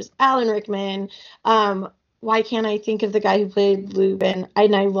actors. Alan Rickman, why can't I think of the guy who played Lupin? I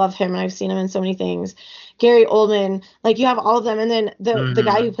love him and I've seen him in so many things. Gary Oldman, like you have all of them. And then the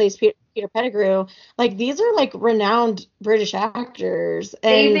guy who plays Peter Pettigrew, like these are like renowned British actors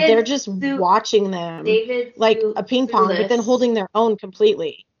and they're just watching them like a ping pong, but then holding their own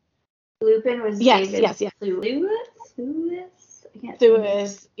completely. Lupin was Yes.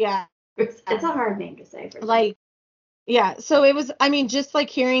 Lewis, yeah. It's a hard name to say. So it was, I mean, just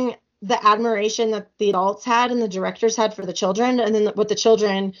like hearing the admiration that the adults had and the directors had for the children, and then with the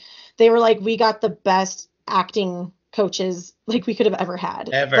children, they were like, we got the best acting coaches like we could have ever had.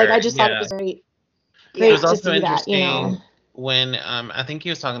 Like I just thought it was great it was also to see that, you know. When I think he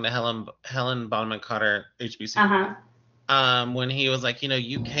was talking to Helen Bonham Carter, HBCU. when he was like,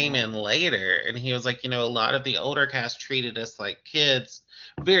 you came in later, and he was like, a lot of the older cast treated us like kids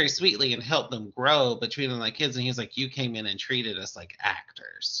very sweetly and helped them grow, but treated them like kids. And he was like, you came in and treated us like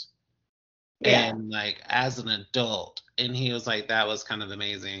actors Yeah. and like as an adult. And he was like, that was kind of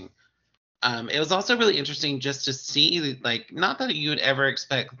amazing. It was also really interesting just to see, like, not that you would ever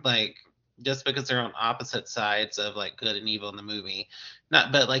expect, like, just because they're on opposite sides of like good and evil in the movie,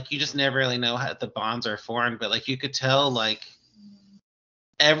 not, but like you just never really know how the bonds are formed. But like you could tell, like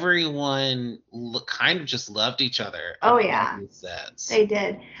everyone kind of just loved each other. Oh, on yeah. these sets. They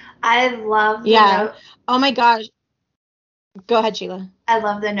did. I love the Yeah. note. Oh my gosh. Go ahead, Sheila. I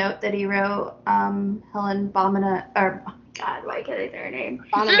love the note that he wrote. Helen Bonham, or oh God, why can't I say her name?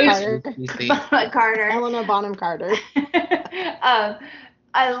 Bonham Carter. Carter. Helena Bonham Carter.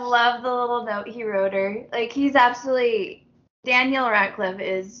 I love the little note he wrote her. Like, he's absolutely, Daniel Radcliffe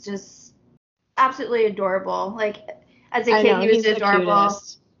is just absolutely adorable. Like, as a kid, he was adorable,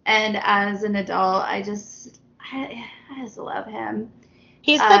 and as an adult, I just love him.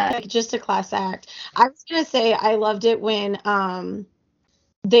 He's like just a class act. I was gonna say I loved it when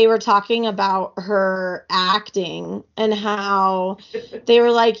they were talking about her acting and how they were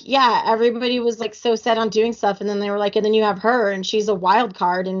like, yeah, everybody was like so set on doing stuff, and then they were like, and then you have her, and she's a wild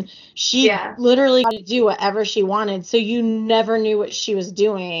card, and she literally got to do whatever she wanted, so you never knew what she was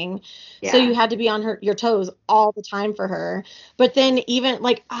doing. So you had to be on your toes all the time for her. But then even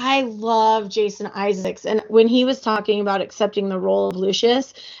like, I love Jason Isaacs, and when he was talking about accepting the role of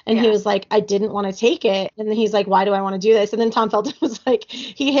Lucius, and he was like, I didn't want to take it, and then he's like, why do I want to do this? And then Tom Felton was like,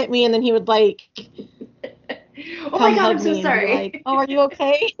 he hit me, and then he would like, oh my God, I'm so sorry. Like, oh, are you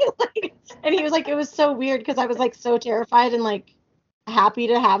okay? Like, and he was like, it was so weird because I was like so terrified and like happy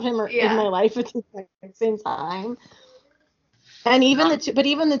to have him in my life at the same time. And even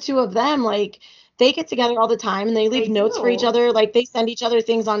the two of them, like, they get together all the time and they leave notes for each other. Like, they send each other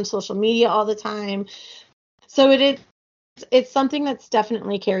things on social media all the time. So it's something that's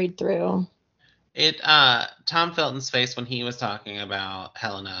definitely carried through. Tom Felton's face when he was talking about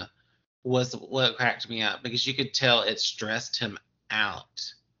Helena was what cracked me up, because you could tell it stressed him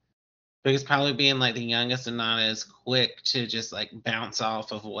out. Because probably being like the youngest and not as quick to just like bounce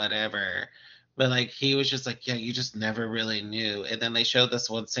off of whatever. But like he was just like, yeah, you just never really knew. And then they showed this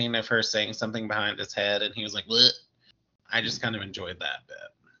one scene of her saying something behind his head, and he was like, what? I just kind of enjoyed that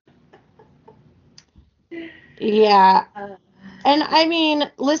bit. Yeah. And I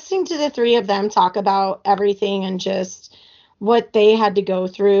mean, listening to the three of them talk about everything and just what they had to go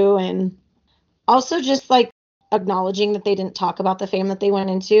through, and also just like acknowledging that they didn't talk about the fame that they went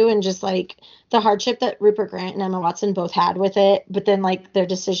into, and just like the hardship that Rupert Grant and Emma Watson both had with it, but then like their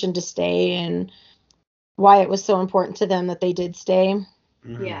decision to stay and why it was so important to them that they did stay.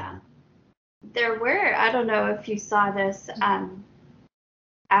 Mm-hmm. Yeah. There were, I don't know if you saw this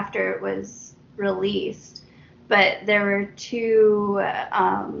after it was released, but there were two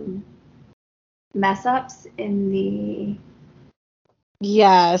mess ups in the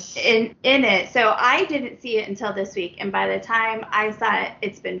Yes. In it. So I didn't see it until this week, and by the time I saw it,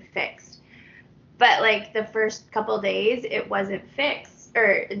 it's been fixed. But like the first couple days, it wasn't fixed,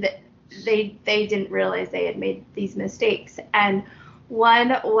 or they didn't realize they had made these mistakes. And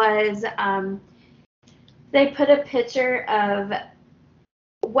one was they put a picture of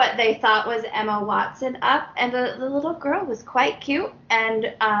what they thought was Emma Watson up, and the little girl was quite cute,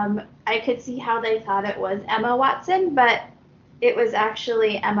 and I could see how they thought it was Emma Watson, but it was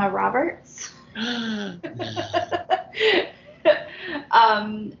actually Emma Roberts.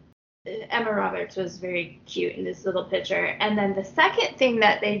 Emma Roberts was very cute in this little picture. And then the second thing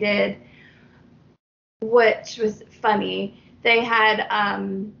that they did, which was funny, they had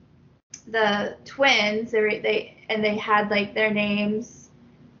the twins. They had like their names,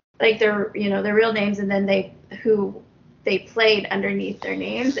 like their real names, and then who they played underneath their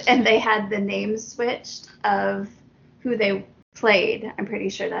names, and they had the names switched of who they played. I'm pretty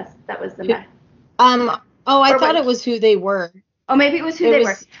sure that was the I thought it was who they were. Oh, maybe it was who they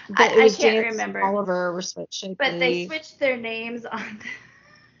were. I can't remember. Oliver were switched, but they switched their names on.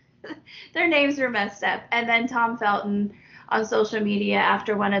 Their names were messed up, and then Tom Felton on social media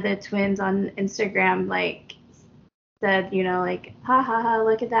after one of the twins on Instagram like said, like, ha ha ha,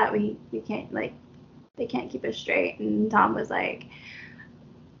 look at that, we can't, like, they can't keep us straight, and Tom was like,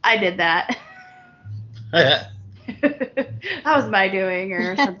 I did that. That was my doing,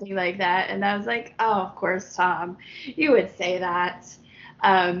 or something like that. And I was like, oh, of course, Tom, you would say that.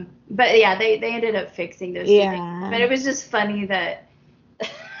 But yeah, they ended up fixing those things. But it was just funny that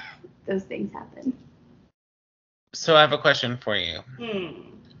those things happen. So I have a question for you.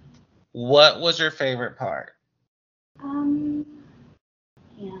 What was your favorite part? Um,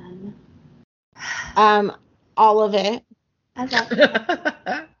 and All of it. I love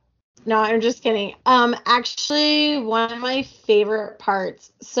that. No, I'm just kidding. Actually, one of my favorite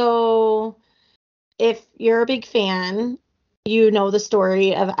parts. So, if you're a big fan, you know the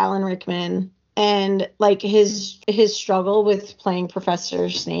story of Alan Rickman and like his struggle with playing Professor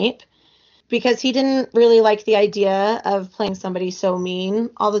Snape because he didn't really like the idea of playing somebody so mean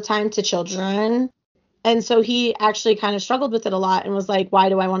all the time to children. And so he actually kind of struggled with it a lot and was like, why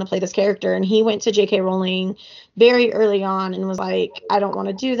do I want to play this character? And he went to J.K. Rowling very early on and was like, I don't want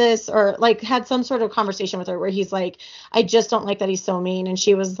to do this, or like had some sort of conversation with her where he's like, I just don't like that he's so mean. And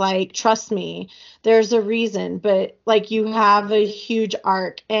she was like, trust me, there's a reason, but like you have a huge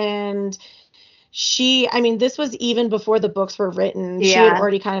arc. And I mean, this was even before the books were written. She had Yeah.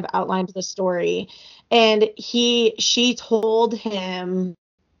 already kind of outlined the story. And she told him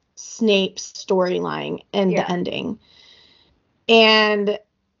Snape's storyline and Yeah. the ending. And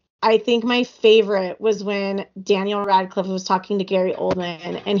I think my favorite was when Daniel Radcliffe was talking to Gary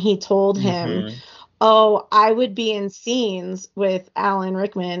Oldman and he told him, Mhm. oh, I would be in scenes with Alan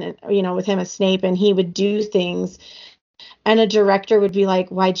Rickman, you know, with him as Snape, and he would do things. And a director would be like,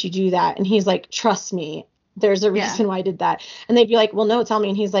 why'd you do that? And he's like, trust me, there's a reason why I did that. And they'd be like, well, no, tell me.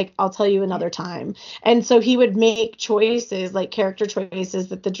 And he's like, I'll tell you another time. And so he would make choices, like character choices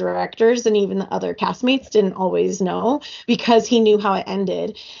that the directors and even the other castmates didn't always know because he knew how it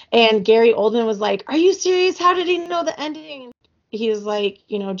ended. And Gary Oldman was like, are you serious? How did he know the ending? He was like,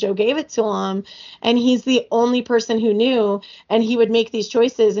 you know, Joe gave it to him and he's the only person who knew, and he would make these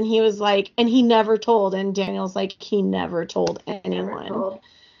choices and he was like, and he never told. And Daniel's like, he never told anyone.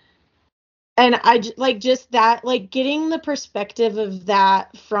 And like just that, like getting the perspective of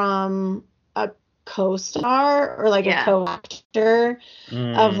that from a co-star or like a co-actor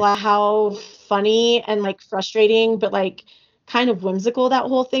of like how funny and like frustrating but like kind of whimsical that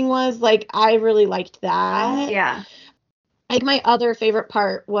whole thing was. Like I really liked that. Yeah. Like my other favorite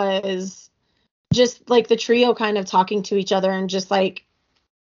part was just like the trio kind of talking to each other and just like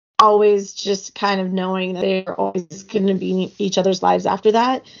always just kind of knowing that they're always going to be in each other's lives after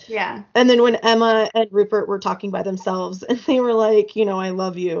that. Yeah. And then when Emma and Rupert were talking by themselves and they were like, you know, I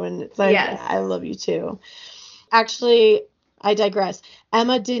love you. And it's like, Yes. yeah, I love you too. Actually, I digress.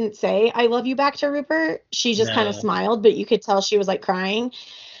 Emma didn't say I love you back to Rupert. She just kind of smiled, but you could tell she was like crying.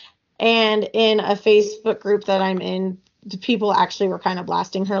 And in a Facebook group that I'm in, the people actually were kind of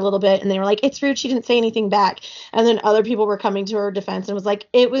blasting her a little bit and they were like, it's rude she didn't say anything back. And then other people were coming to her defense and was like,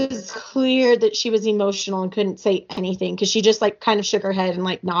 it was clear that she was emotional and couldn't say anything because she just like kind of shook her head and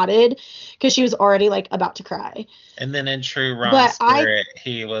like nodded because she was already like about to cry. And then in true Ron spirit,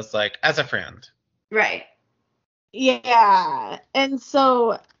 he was like, as a friend. Right. Yeah. And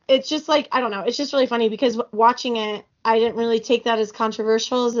so it's just like, I don't know, it's just really funny because watching it, I didn't really take that as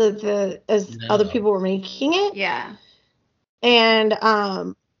controversial as other people were making it. Yeah. And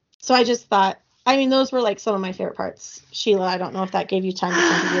so I just thought, I mean, those were like some of my favorite parts. Sheila, I don't know if that gave you time to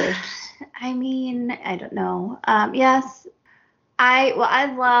think of yours. I mean, I don't know. Yes. I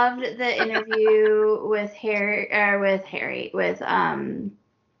loved the interview with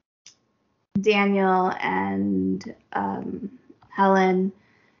Daniel and Helen.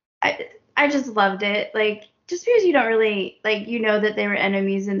 I just loved it. Like, just because you don't really like, you know that they were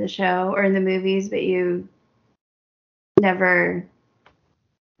enemies in the show or in the movies, but you never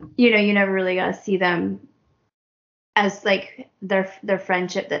really got to see them as like their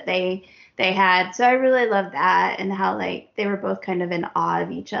friendship that they had. So I really loved that and how like they were both kind of in awe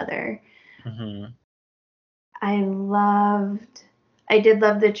of each other. Mm-hmm. I did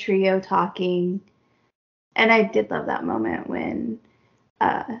love the trio talking, and I did love that moment when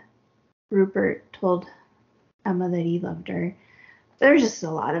Rupert told Emma that he loved her. There's just a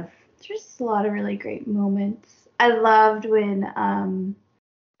lot of really great moments. I loved when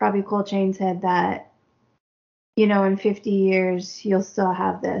Robbie Coltrane said that, you know, in 50 years you'll still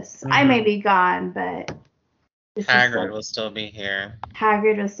have this. I may be gone, but Hagrid will still be here.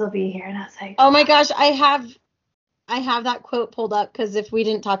 Hagrid will still be here, and I was like, oh my gosh, I have that quote pulled up because if we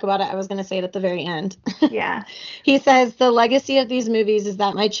didn't talk about it, I was going to say it at the very end. Yeah. He says, the legacy of these movies is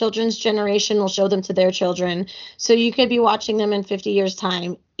that my children's generation will show them to their children. So you could be watching them in 50 years'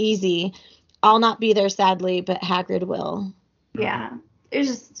 time. Easy. I'll not be there, sadly, but Hagrid will. Yeah.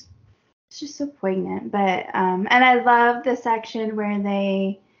 It's just so poignant. But, and I love the section where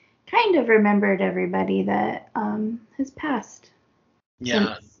they kind of remembered everybody that has passed.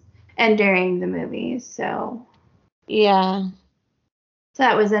 Yeah. And during the movies. So. Yeah. So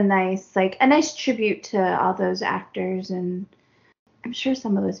that was a nice tribute to all those actors, and I'm sure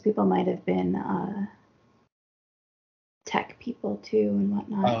some of those people might have been people too and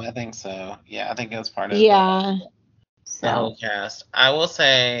whatnot. Oh, I think so. Yeah, I think it was part of Yeah. the whole So cast. I will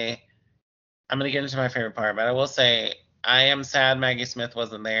say, I'm going to get into my favorite part, but I will say I am sad Maggie Smith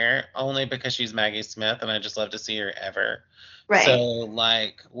wasn't there, only because she's Maggie Smith, and I just love to see her ever. So, right.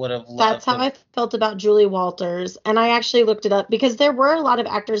 like, would have That's loved how to. I felt about Julie Walters. And I actually looked it up because there were a lot of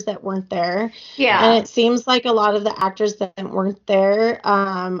actors that weren't there. Yeah. And it seems like a lot of the actors that weren't there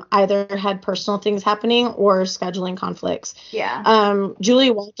either had personal things happening or scheduling conflicts. Yeah.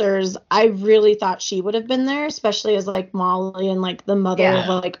 Julie Walters, I really thought she would have been there, especially as like Molly and like the mother Yeah.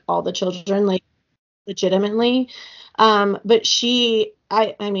 of like all the children, like legitimately. But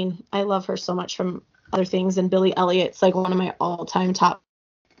I mean, I love her so much from other things, and Billy Elliot's like one of my all-time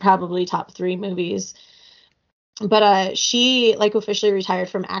probably top 3 movies. But she like officially retired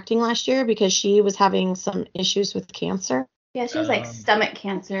from acting last year because she was having some issues with cancer. Yeah, she has like stomach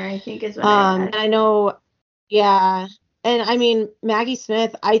cancer, I think is what I read. And I know, yeah. And I mean, Maggie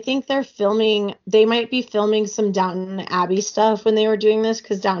Smith, I think they might be filming some Downton Abbey stuff when they were doing this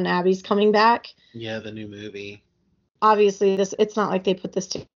because Downton Abbey's coming back. Yeah, the new movie. Obviously, it's not like they put this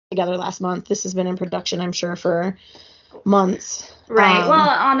together last month. This has been in production, I'm sure, for months. Right. Well,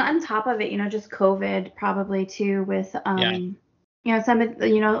 on top of it, just COVID probably too with some of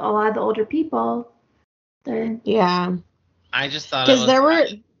a lot of the older people. Yeah. I just thought because there were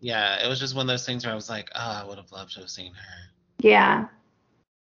it was just one of those things where I was like, oh, I would have loved to have seen her. Yeah.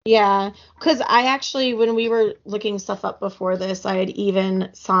 Yeah, because I actually, when we were looking stuff up before this, I had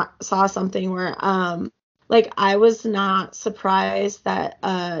even saw something where, like, I was not surprised that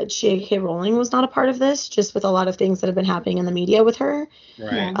J.K. Rowling was not a part of this, just with a lot of things that have been happening in the media with her,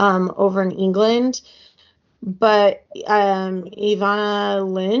 Right. over in England. But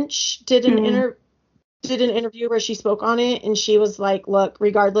Ivana Lynch did an interview where she spoke on it, and she was like, "Look,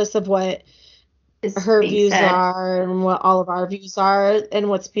 regardless of what her views are and what all of our views are and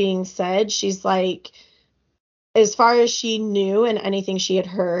what's being said, she's like, as far as she knew and anything she had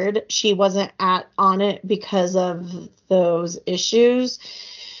heard, she wasn't on it because of those issues.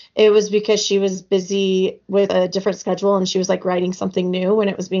 It was because she was busy with a different schedule and she was like writing something new when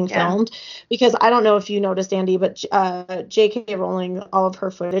it was being filmed. Because I don't know if you noticed, Andy, but J.K. Rowling, all of her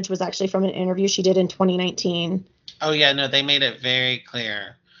footage was actually from an interview she did in 2019. Oh yeah, no, they made it very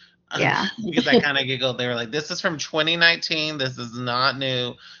clear. Yeah. Because I kind of giggled. They were like, this is from 2019. This is not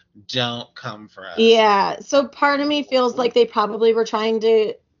new. Don't come for us. Yeah. So part of me feels like they probably were trying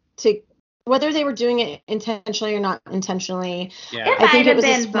to whether they were doing it intentionally or not intentionally. Yeah. I think it was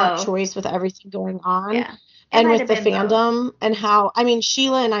a smart choice with everything going on. Yeah. And with the fandom and how, I mean,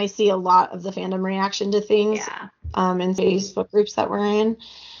 Sheila and I see a lot of the fandom reaction to things in Facebook groups that we're in.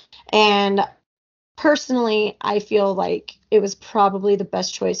 And personally, I feel like it was probably the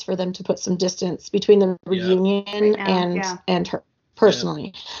best choice for them to put some distance between the reunion and her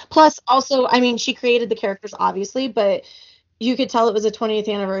personally. Plus, also, I mean, she created the characters, obviously, but you could tell it was a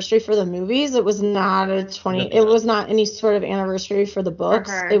 20th anniversary for the movies. It was not it was not any sort of anniversary for the books.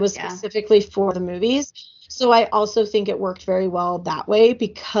 It was specifically for the movies. So I also think it worked very well that way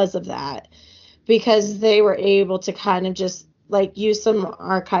because of that. Because they were able to kind of just like use some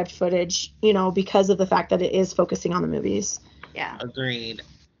archived footage, because of the fact that it is focusing on the movies. Yeah. Agreed.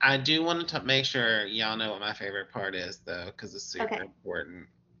 I do want to make sure y'all know what my favorite part is, though, because it's super important.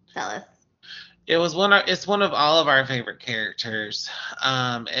 Tell us. It's one of all of our favorite characters.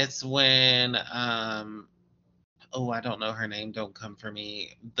 It's when I don't know her name. Don't come for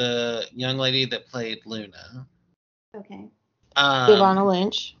me. The young lady that played Luna. Okay. Ivana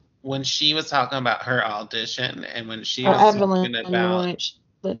Lynch. When she was talking about her audition and when she was talking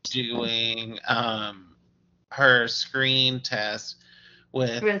about doing her screen test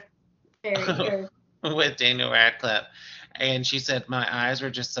with Daniel Radcliffe, and she said my eyes were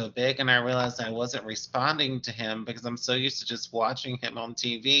just so big and I realized I wasn't responding to him because I'm so used to just watching him on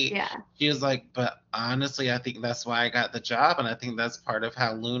TV. Yeah. She was like, but honestly, I think that's why I got the job, and I think that's part of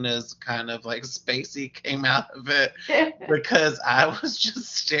how Luna's kind of like spacey came out of it because I was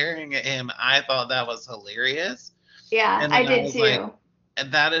just staring at him. I thought that was hilarious. Yeah, I did too. Like,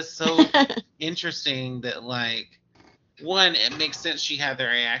 and that is so interesting that like, one, it makes sense she had the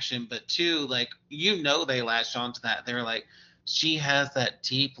reaction, but two, like, they latched onto that. They were like, she has that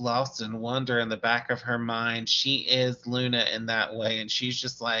deep lost in wonder in the back of her mind. She is Luna in that way. And she's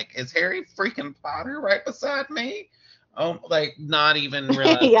just like, is Harry freaking Potter right beside me? Oh, like, not even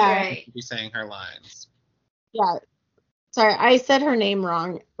realizing to be saying her lines. Yeah. Sorry, I said her name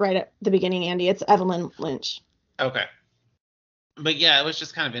wrong right at the beginning, Andy. It's Evelyn Lynch. Okay. But yeah, it was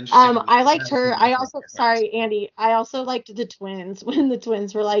just kind of interesting. I liked her. Andy, I also liked the twins when the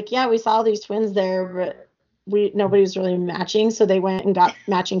twins were like, yeah, we saw these twins there, but nobody was really matching, so they went and got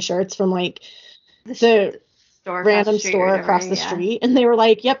matching shirts from like The store random across the street or store whatever, across the yeah. street, and they were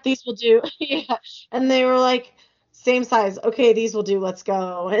like, "Yep, these will do." Yeah, and they were like, "Same size, okay, these will do. Let's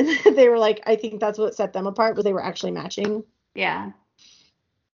go." And they were like, I think that's what set them apart, was they were actually matching. Yeah.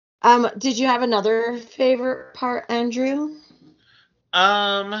 Did you have another favorite part, Andrew?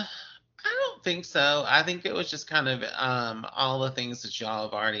 I don't think so. I think it was just kind of all the things that y'all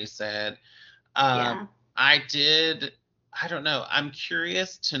have already said. Yeah. I don't know. I'm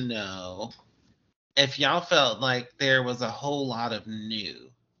curious to know if y'all felt like there was a whole lot of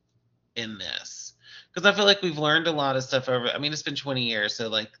new in this. Because I feel like we've learned a lot of stuff over. I mean, it's been 20 years, so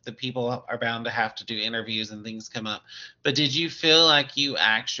like the people are bound to have to do interviews and things come up. But did you feel like you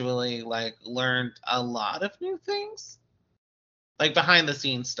actually like learned a lot of new things? Like behind the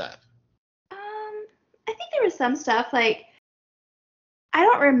scenes stuff. I think there was some stuff like I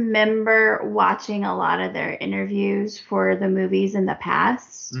don't remember watching a lot of their interviews for the movies in the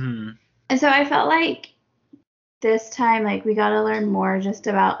past. Mm-hmm. And so I felt like this time, like, we got to learn more just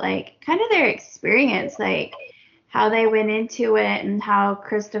about, like, kind of their experience, like, how they went into it and how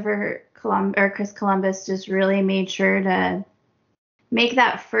Chris Columbus just really made sure to make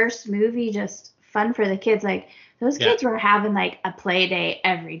that first movie just fun for the kids. Like, those kids were having, like, a play day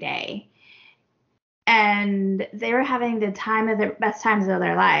every day. And they were having the best times of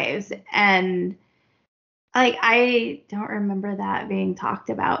their lives. And like, I don't remember that being talked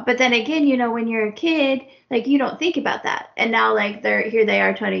about. But then again, you know, when you're a kid, like, you don't think about that. And now, like, they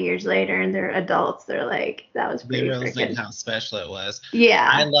are 20 years later and they're adults. They're like, that was pretty realizing freaking how special it was. Yeah.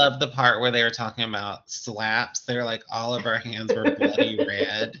 I love the part where they were talking about slaps. They're like, all of our hands were bloody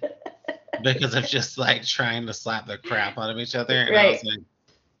red because of just like trying to slap the crap out of each other. And I was like,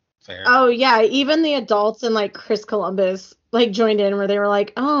 fair. Oh yeah, even the adults and like Chris Columbus like joined in where they were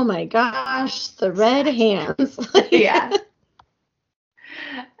like, "Oh my gosh, the red hands." Yeah.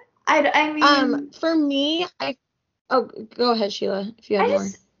 I mean, for me, go ahead, Sheila, if you have more.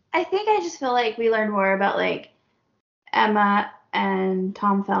 I think I just feel like we learned more about like Emma and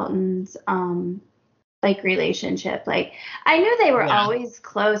Tom Felton's like relationship. Like, I knew they were always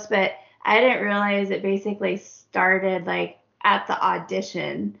close, but I didn't realize it basically started like at the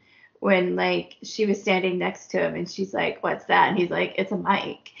audition when like she was standing next to him and she's like, "What's that?" And he's like, "It's a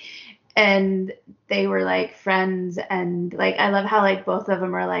mic." And they were like friends, and like I love how like both of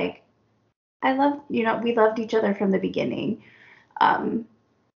them are like, we loved each other from the beginning. I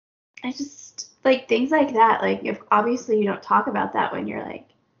just like things like that. Like, if obviously you don't talk about that when you're like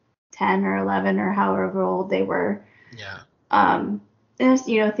 10 or 11 or however old they were. Yeah. There's,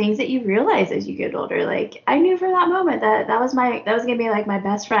 things that you realize as you get older. Like, I knew from that moment that was gonna be like my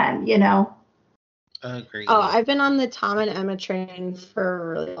best friend, Agreed. Oh, I've been on the Tom and Emma train for a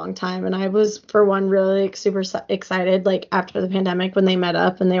really long time, and I was, for one, really super excited, like, after the pandemic when they met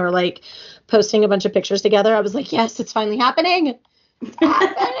up and they were, like, posting a bunch of pictures together. I was like, yes, it's finally happening. It's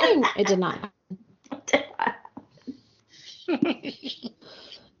happening. It did not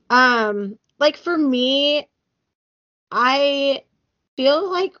happen. Like, for me, I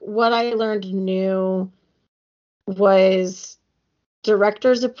feel like what I learned new was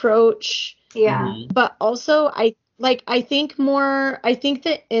director's approach. Yeah. Mm-hmm. But also I think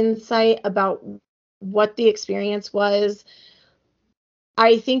the insight about what the experience was,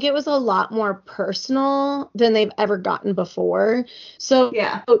 I think it was a lot more personal than they've ever gotten before. So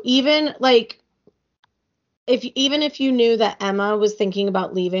Yeah. even like if you knew that Emma was thinking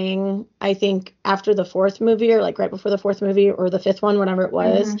about leaving, I think after the fourth movie or like right before the fourth movie or the fifth one, whatever it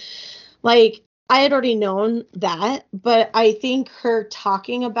was, like I had already known that, but I think her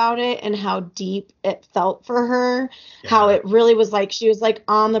talking about it and how deep it felt for her, how it really was like she was like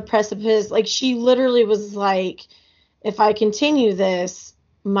on the precipice. Like, she literally was like, if I continue this,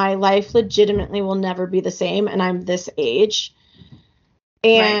 my life legitimately will never be the same, and I'm this age.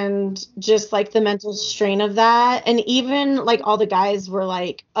 And just like the mental strain of that. And even like all the guys were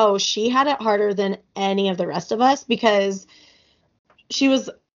like, oh, she had it harder than any of the rest of us because she was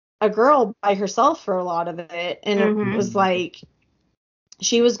a girl by herself for a lot of it, and it was like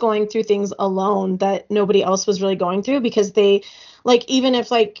she was going through things alone that nobody else was really going through, because they, like, even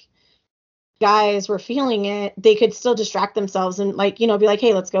if like guys were feeling it, they could still distract themselves and like, be like,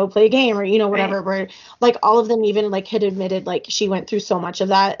 hey, let's go play a game or whatever. Where like all of them even like had admitted like she went through so much of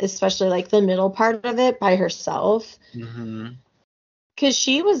that, especially like the middle part of it by herself. Because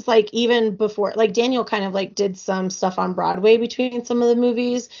she was like, even before, like, Daniel kind of like did some stuff on Broadway between some of the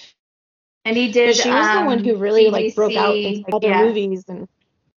movies. And he did. But she was the one who really BBC, like broke out into like, other movies and.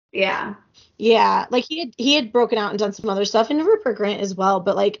 Yeah, like he had broken out and done some other stuff, and Rupert Grint as well.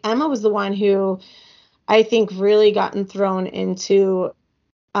 But like Emma was the one who, I think, really gotten thrown into,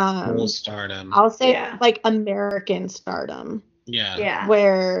 Full stardom. I'll say Yeah. like American stardom, Yeah. Yeah.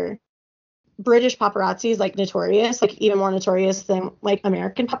 where British paparazzi is like notorious, like even more notorious than like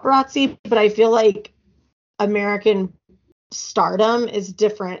American paparazzi. But I feel like American stardom is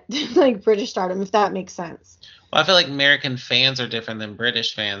different than like British stardom, if that makes sense. Well, I feel like American fans are different than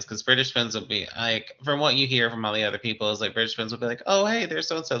British fans, because British fans will be like, from what you hear from all the other people, is like British fans will be like, oh, hey, there's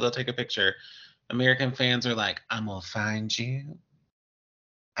so and so, they'll take a picture. American fans are like, I'm gonna find you.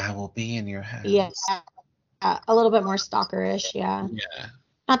 I will be in your house. Yeah, a little bit more stalkerish. Yeah. Yeah.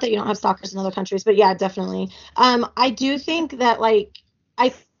 Not that you don't have stalkers in other countries, but yeah, definitely. I do think that like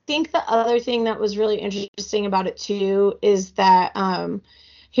I think the other thing that was really interesting about it too is that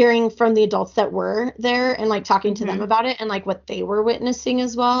hearing from the adults that were there and like talking to them about it and like what they were witnessing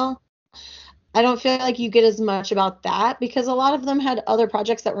as well. I don't feel like you get as much about that because a lot of them had other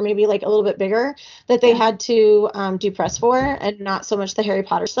projects that were maybe like a little bit bigger that they had to do press for, and not so much the Harry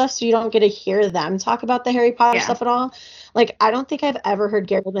Potter stuff. So you don't get to hear them talk about the Harry Potter stuff at all. Like, I don't think I've ever heard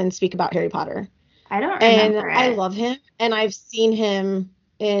Gary Oldman speak about Harry Potter. I don't remember And I love him, and I've seen him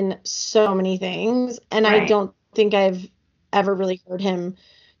in so many things, and I don't think I've ever really heard him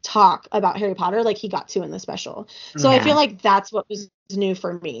talk about Harry Potter like he got to in the special. So I feel like that's what was new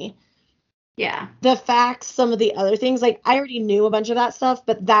for me. Yeah. The facts, some of the other things, like I already knew a bunch of that stuff,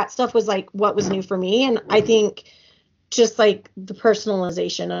 but that stuff was like what was new for me. And I think just like the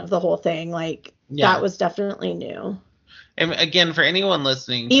personalization of the whole thing, like that was definitely new. And again, for anyone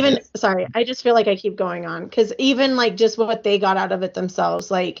listening, even sorry, I just feel like I keep going on because even like just what they got out of it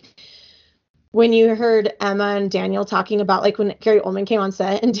themselves, like when you heard Emma and Daniel talking about like when Gary Oldman came on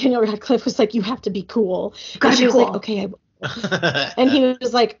set and Daniel Radcliffe was like, you have to be cool. And she was like, okay, and he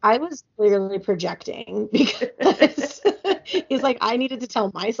was like, I was clearly projecting because he's like, I needed to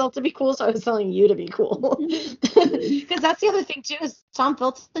tell myself to be cool, so I was telling you to be cool. Because that's the other thing too, is Tom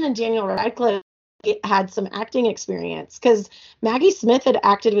Felton and Daniel Radcliffe had some acting experience because Maggie Smith had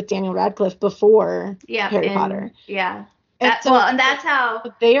acted with Daniel Radcliffe before Harry Potter. Yeah. And and that's how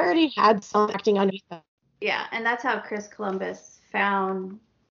they already had some acting underneath them. Yeah, and that's how Chris Columbus found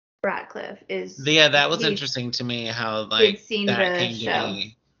Radcliffe that was interesting to me how like he'd seen that the came show. to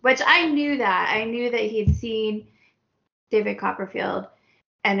be. Which I knew that he'd seen David Copperfield,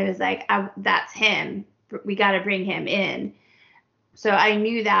 and it was like, that's him. We got to bring him in. So I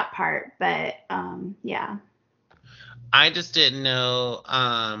knew that part, but yeah. I just didn't know.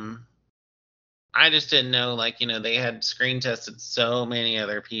 Like, they had screen tested so many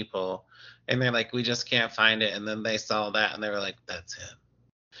other people, and they're like, we just can't find it. And then they saw that, and they were like, that's him.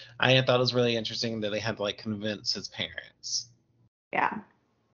 I thought it was really interesting that they had to like convince his parents. Yeah.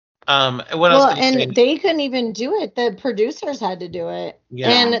 What else? And they couldn't even do it. The producers had to do it. Yeah.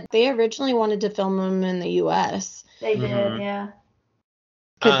 And they originally wanted to film him in the U.S. They did, yeah.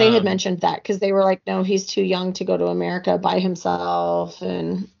 Because they had mentioned that, because they were like, no, he's too young to go to America by himself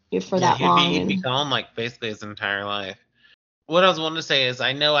and for that long. He'd be gone like basically his entire life. What I was wanting to say is,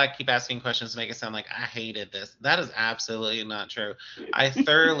 I know I keep asking questions to make it sound like I hated this. That is absolutely not true. I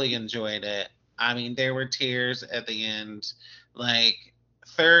thoroughly enjoyed it. I mean, there were tears at the end. Like,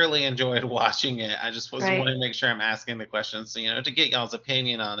 thoroughly enjoyed watching it. I just was wanting to make sure I'm asking the questions, to get y'all's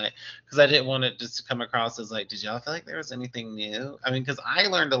opinion on it, because I didn't want it just to come across as like, did y'all feel like there was anything new? I mean, because I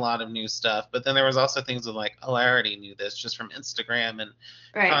learned a lot of new stuff, but then there was also things of like, oh, I already knew this just from Instagram and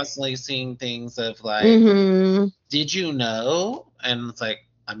constantly seeing things of like, did you know? And it's like,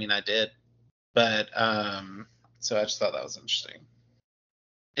 I mean, I did, but so I just thought that was interesting.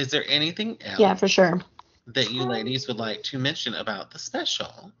 Is there anything else? Yeah, for sure. That you ladies would like to mention about the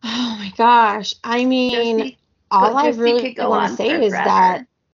special? Oh my gosh. I mean, all I really want to say is that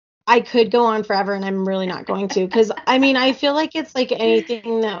I could go on forever, and I'm really not going to, because I mean, I feel like it's like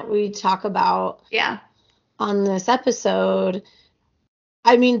anything that we talk about on this episode.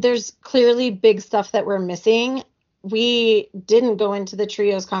 I mean, there's clearly big stuff that we're missing. We didn't go into the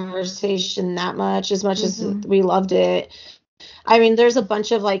trios conversation that much as we loved it. I mean, there's a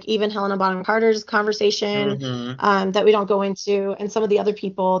bunch of like even Helena Bonham Carter's conversation that we don't go into, and some of the other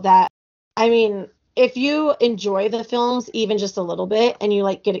people that, I mean, if you enjoy the films even just a little bit and you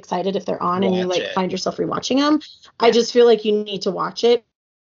like get excited if they're on and you like find yourself rewatching them, I just feel like you need to watch it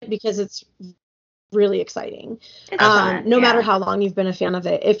because it's really exciting. No matter how long you've been a fan of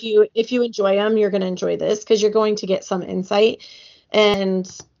it, if you enjoy them, you're going to enjoy this because you're going to get some insight. And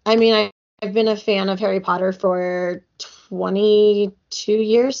I mean, I've been a fan of Harry Potter for 22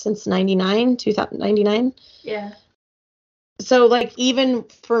 years, since 2099. Yeah. So like, even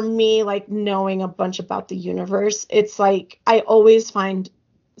for me, like knowing a bunch about the universe, it's like I always find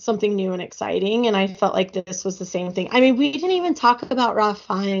something new and exciting, and I felt like this was the same thing. I mean, we didn't even talk about Ralph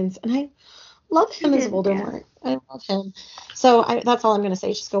Fiennes, and I love him as Voldemort. I love him. So that's all I'm going to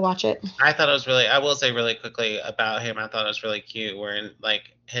say. Just go watch it. I thought it was really, I will say really quickly about him, I thought it was really cute where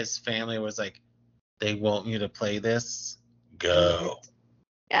like his family was like, they want you to play this? Go.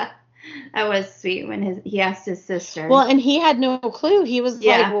 Yeah. That was sweet when he asked his sister. Well, and he had no clue. He was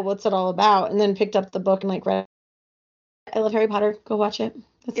like, well, what's it all about? And then picked up the book and like read. I love Harry Potter. Go watch it.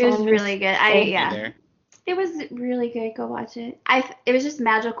 It was really good. It was really good. Go watch it. It was just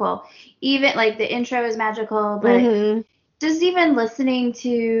magical. Even like the intro is magical, but just even listening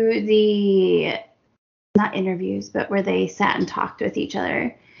to the not interviews, but where they sat and talked with each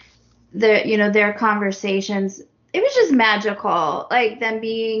other, their conversations. It was just magical, like them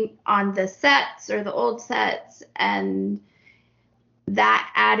being on the sets or the old sets, and that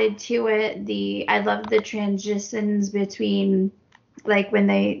added to it. I love the transitions between, like when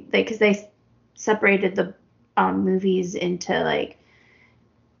because they separated the movies into like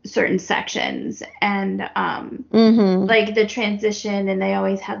certain sections, and like the transition, and they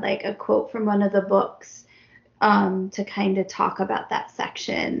always had like a quote from one of the books to kind of talk about that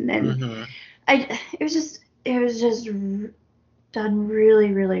section, and it was just done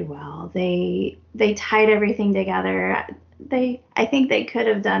really, really well. They tied everything together. I think they could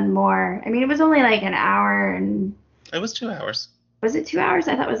have done more. I mean, it was only like an hour, and it was 2 hours. Was it 2 hours?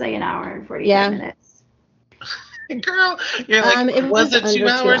 I thought it was like an hour and 45 minutes. Girl, you're like, was it 2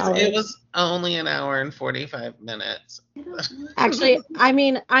 hours? It was only an hour and 45 minutes. Actually, I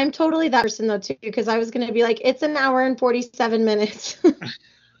mean, I'm totally that person though too, because I was gonna be like, it's an hour and 47 minutes.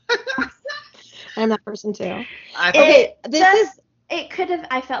 I'm that person too. I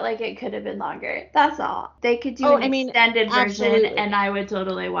felt like it could have been longer. That's all. They could do an extended version, and I would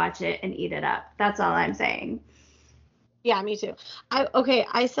totally watch it and eat it up. That's all I'm saying. Yeah, me too.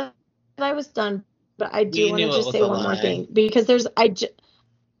 I said I was done, but I do want to just say one more thing, because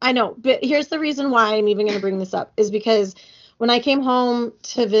I know, but here's the reason why I'm even going to bring this up, is because when I came home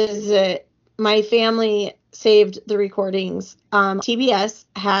to visit, my family saved the recordings. TBS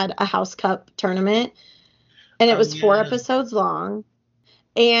had a House Cup tournament, and it was 4 episodes long,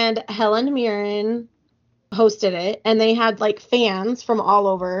 and Helen Mirren hosted it, and they had like fans from all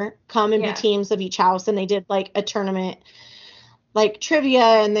over come and be teams of each house, and they did like a tournament, like trivia,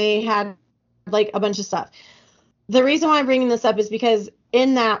 and they had like a bunch of stuff. The reason why I'm bringing this up is because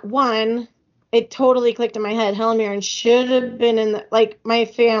in that one, it totally clicked in my head. Helen Mirren should have been in the, like, my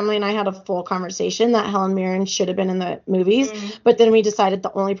family and I had a full conversation that Helen Mirren should have been in the movies, but then we decided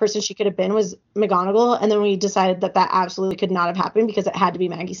the only person she could have been was McGonagall, and then we decided that absolutely could not have happened because it had to be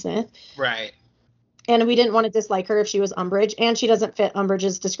Maggie Smith. Right. And we didn't want to dislike her if she was Umbridge, and she doesn't fit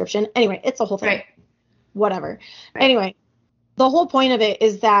Umbridge's description. Anyway, it's a whole thing. Right. Whatever. Right. Anyway, the whole point of it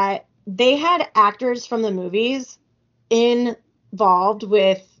is that they had actors from the movies involved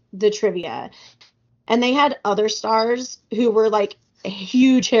with the trivia, and they had other stars who were like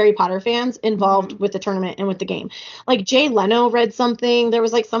huge Harry Potter fans involved with the tournament and with the game. Like Jay Leno read something. There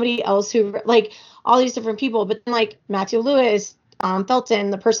was like somebody else who, like, all these different people, but then like Matthew Lewis, Felton,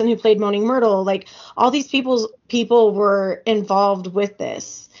 the person who played Moaning Myrtle, like all these people were involved with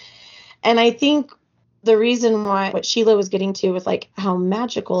this. And I think the reason why, what Sheila was getting to with like how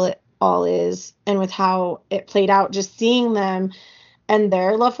magical it all is, and with how it played out, just seeing them and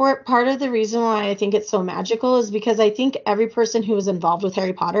their love for it, part of the reason why I think it's so magical is because I think every person who was involved with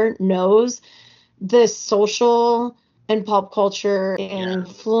Harry Potter knows the social and pop culture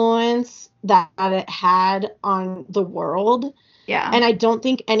influence that it had on the world. Yeah. And I don't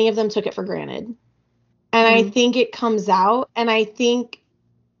think any of them took it for granted. And I think it comes out, and I think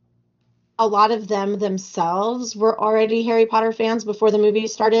a lot of them themselves were already Harry Potter fans before the movie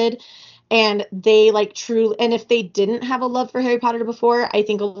started. And they like truly, and if they didn't have a love for Harry Potter before, I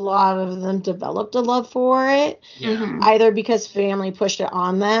think a lot of them developed a love for it, either because family pushed it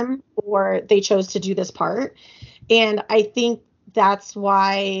on them or they chose to do this part. And I think that's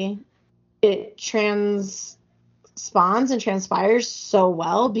why it transpires and transpires so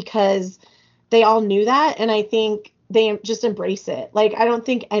well, because they all knew that. And I think they just embrace it. Like, I don't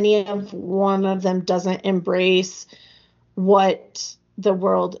think any of one of them doesn't embrace what the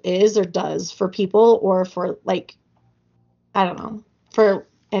world is or does for people, or for, like, I don't know, for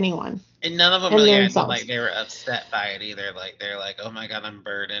anyone. And none of them really acted like they were upset by it either. Like, they're like, oh my God, I'm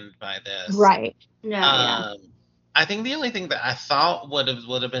burdened by this. Right. Yeah. I think the only thing that I thought would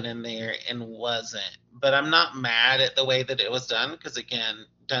have been in there and wasn't, but I'm not mad at the way that it was done, because again,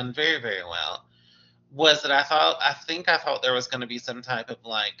 done very, very well, was that I thought there was going to be some type of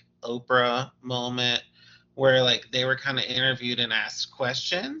like Oprah moment where like they were kind of interviewed and asked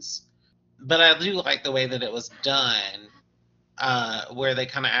questions. But I do like the way that it was done, where they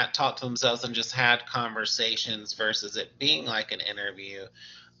kind of talked to themselves and just had conversations versus it being like an interview.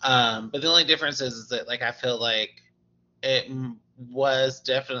 But the only difference is that like I feel like it was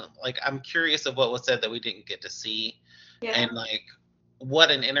definitely like I'm curious of what was said that we didn't get to see, Yeah. and like what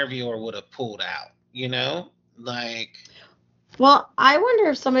an interviewer would have pulled out, like. Well, I wonder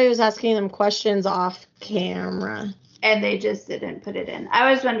if somebody was asking them questions off camera And they just didn't put it in.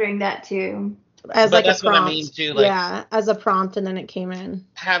 I was wondering that too. as But like a that's what prompt. I mean too, like yeah, as a prompt, and then it came in.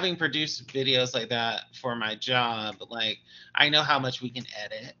 having produced videos like that for my job, like I know how much we can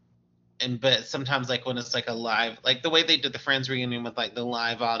edit. But sometimes like when it's like a live, like the way they did the Friends reunion with like the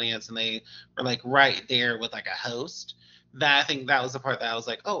live audience and they were like right there with like a host, that I think that was the part that I was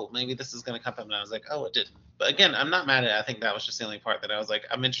like, oh, maybe this is gonna come up, and I was like, oh, it didn't. But again, I'm not mad at it. I think that was just the only part that I was like,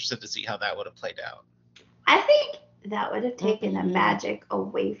 I'm interested to see how that would have played out. I think that would have taken the Mhm. magic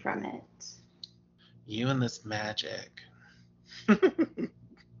away from it. You and this magic.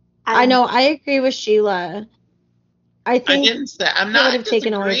 I know. I agree with Sheila. I I think didn't say I'm it not would have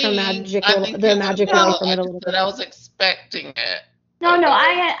taken away from disagreeing. magic, I think the it magic would away well, from I it a just little said bit. I was expecting it. No,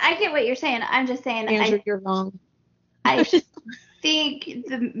 I get what you're saying. I'm just saying Andrew, you're wrong. I think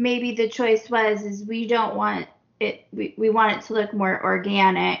maybe the choice is we don't want it. We want it to look more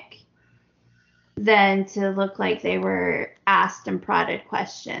organic than to look like they were asked and prodded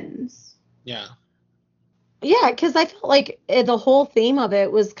questions. Yeah. Yeah, because I felt like the whole theme of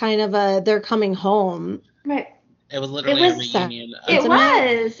it was kind of they're coming home. Right. It was literally a reunion. It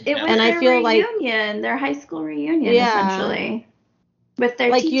was. It was And I their feel like- reunion, their high school reunion, Yeah. essentially, with their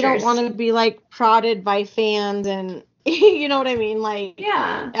like teachers. you don't want to be like prodded by fans, and you know what I mean. Like,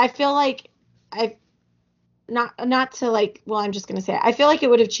 Yeah. I feel like not to like. Well, I'm just gonna say I feel like it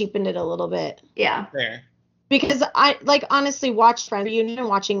would have cheapened it a little bit. Yeah. Fair. Because I like honestly watched Friends reunion and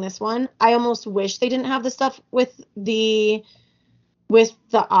watching this one, I almost wish they didn't have the stuff with the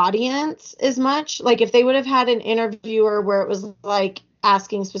audience as much. Like if they would have had an interviewer where it was like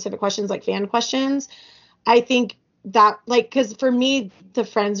asking specific questions, like fan questions, I think that like because for me the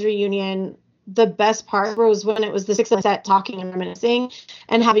Friends reunion, the best part was when it was the 6 on set talking and reminiscing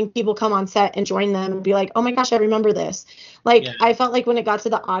and having people come on set and join them and be like, oh my gosh, I remember this. Like Yeah. I felt like when it got to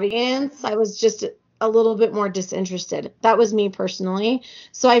the audience, I was just a little bit more disinterested. That was me personally.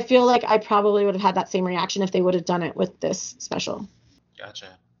 So I feel like I probably would have had that same reaction if they would have done it with this special.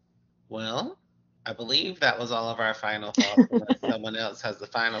 Gotcha. Well, I believe that was all of our final thoughts. Unless someone else has the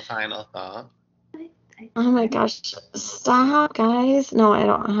final thought. Oh my gosh. Stop, guys. No, I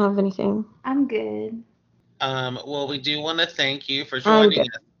don't have anything. I'm good. Well, we do want to thank you for I'm joining good.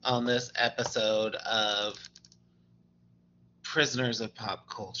 us on this episode of Prisoners of Pop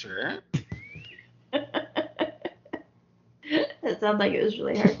Culture. That sounds like it was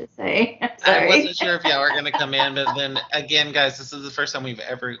really hard to say. I'm I sorry. wasn't sure if y'all were going to come in, but then again, guys, this is the first time we've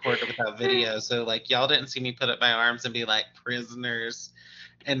ever recorded without video. So, like, y'all didn't see me put up my arms and be like, prisoners,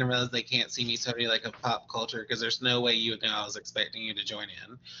 and then realize they can't see me, so I'd be like a pop culture, because there's no way you would know I was expecting you to join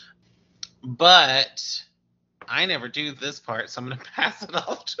in. But I never do this part, so I'm going to pass it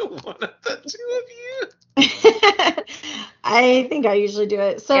off to one of the two of you. I think I usually do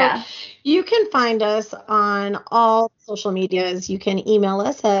it. So Yeah. you can find us on all social medias. You can email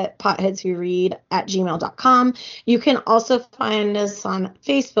us at potheadswhoread@gmail.com. You can also find us on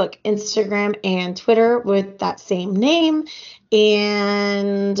Facebook, Instagram, and Twitter with that same name.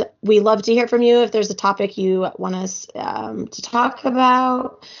 And we love to hear from you if there's a topic you want us to talk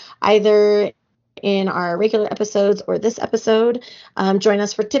about, either in our regular episodes or this episode. Join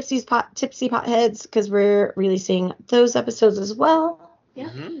us for Tipsy Potheads, because we're releasing those episodes as well. Yeah.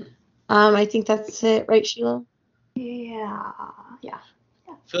 Mhm. I think that's it, right, Sheila? Yeah.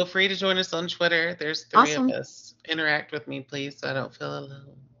 Feel free to join us on Twitter. There's 3 Awesome. of us. Interact with me, please, so I don't feel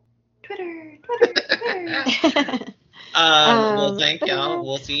alone. Twitter. Well, thank y'all.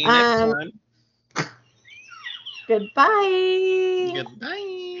 We'll see you next time. Goodbye. Goodbye.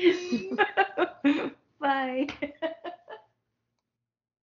 Bye.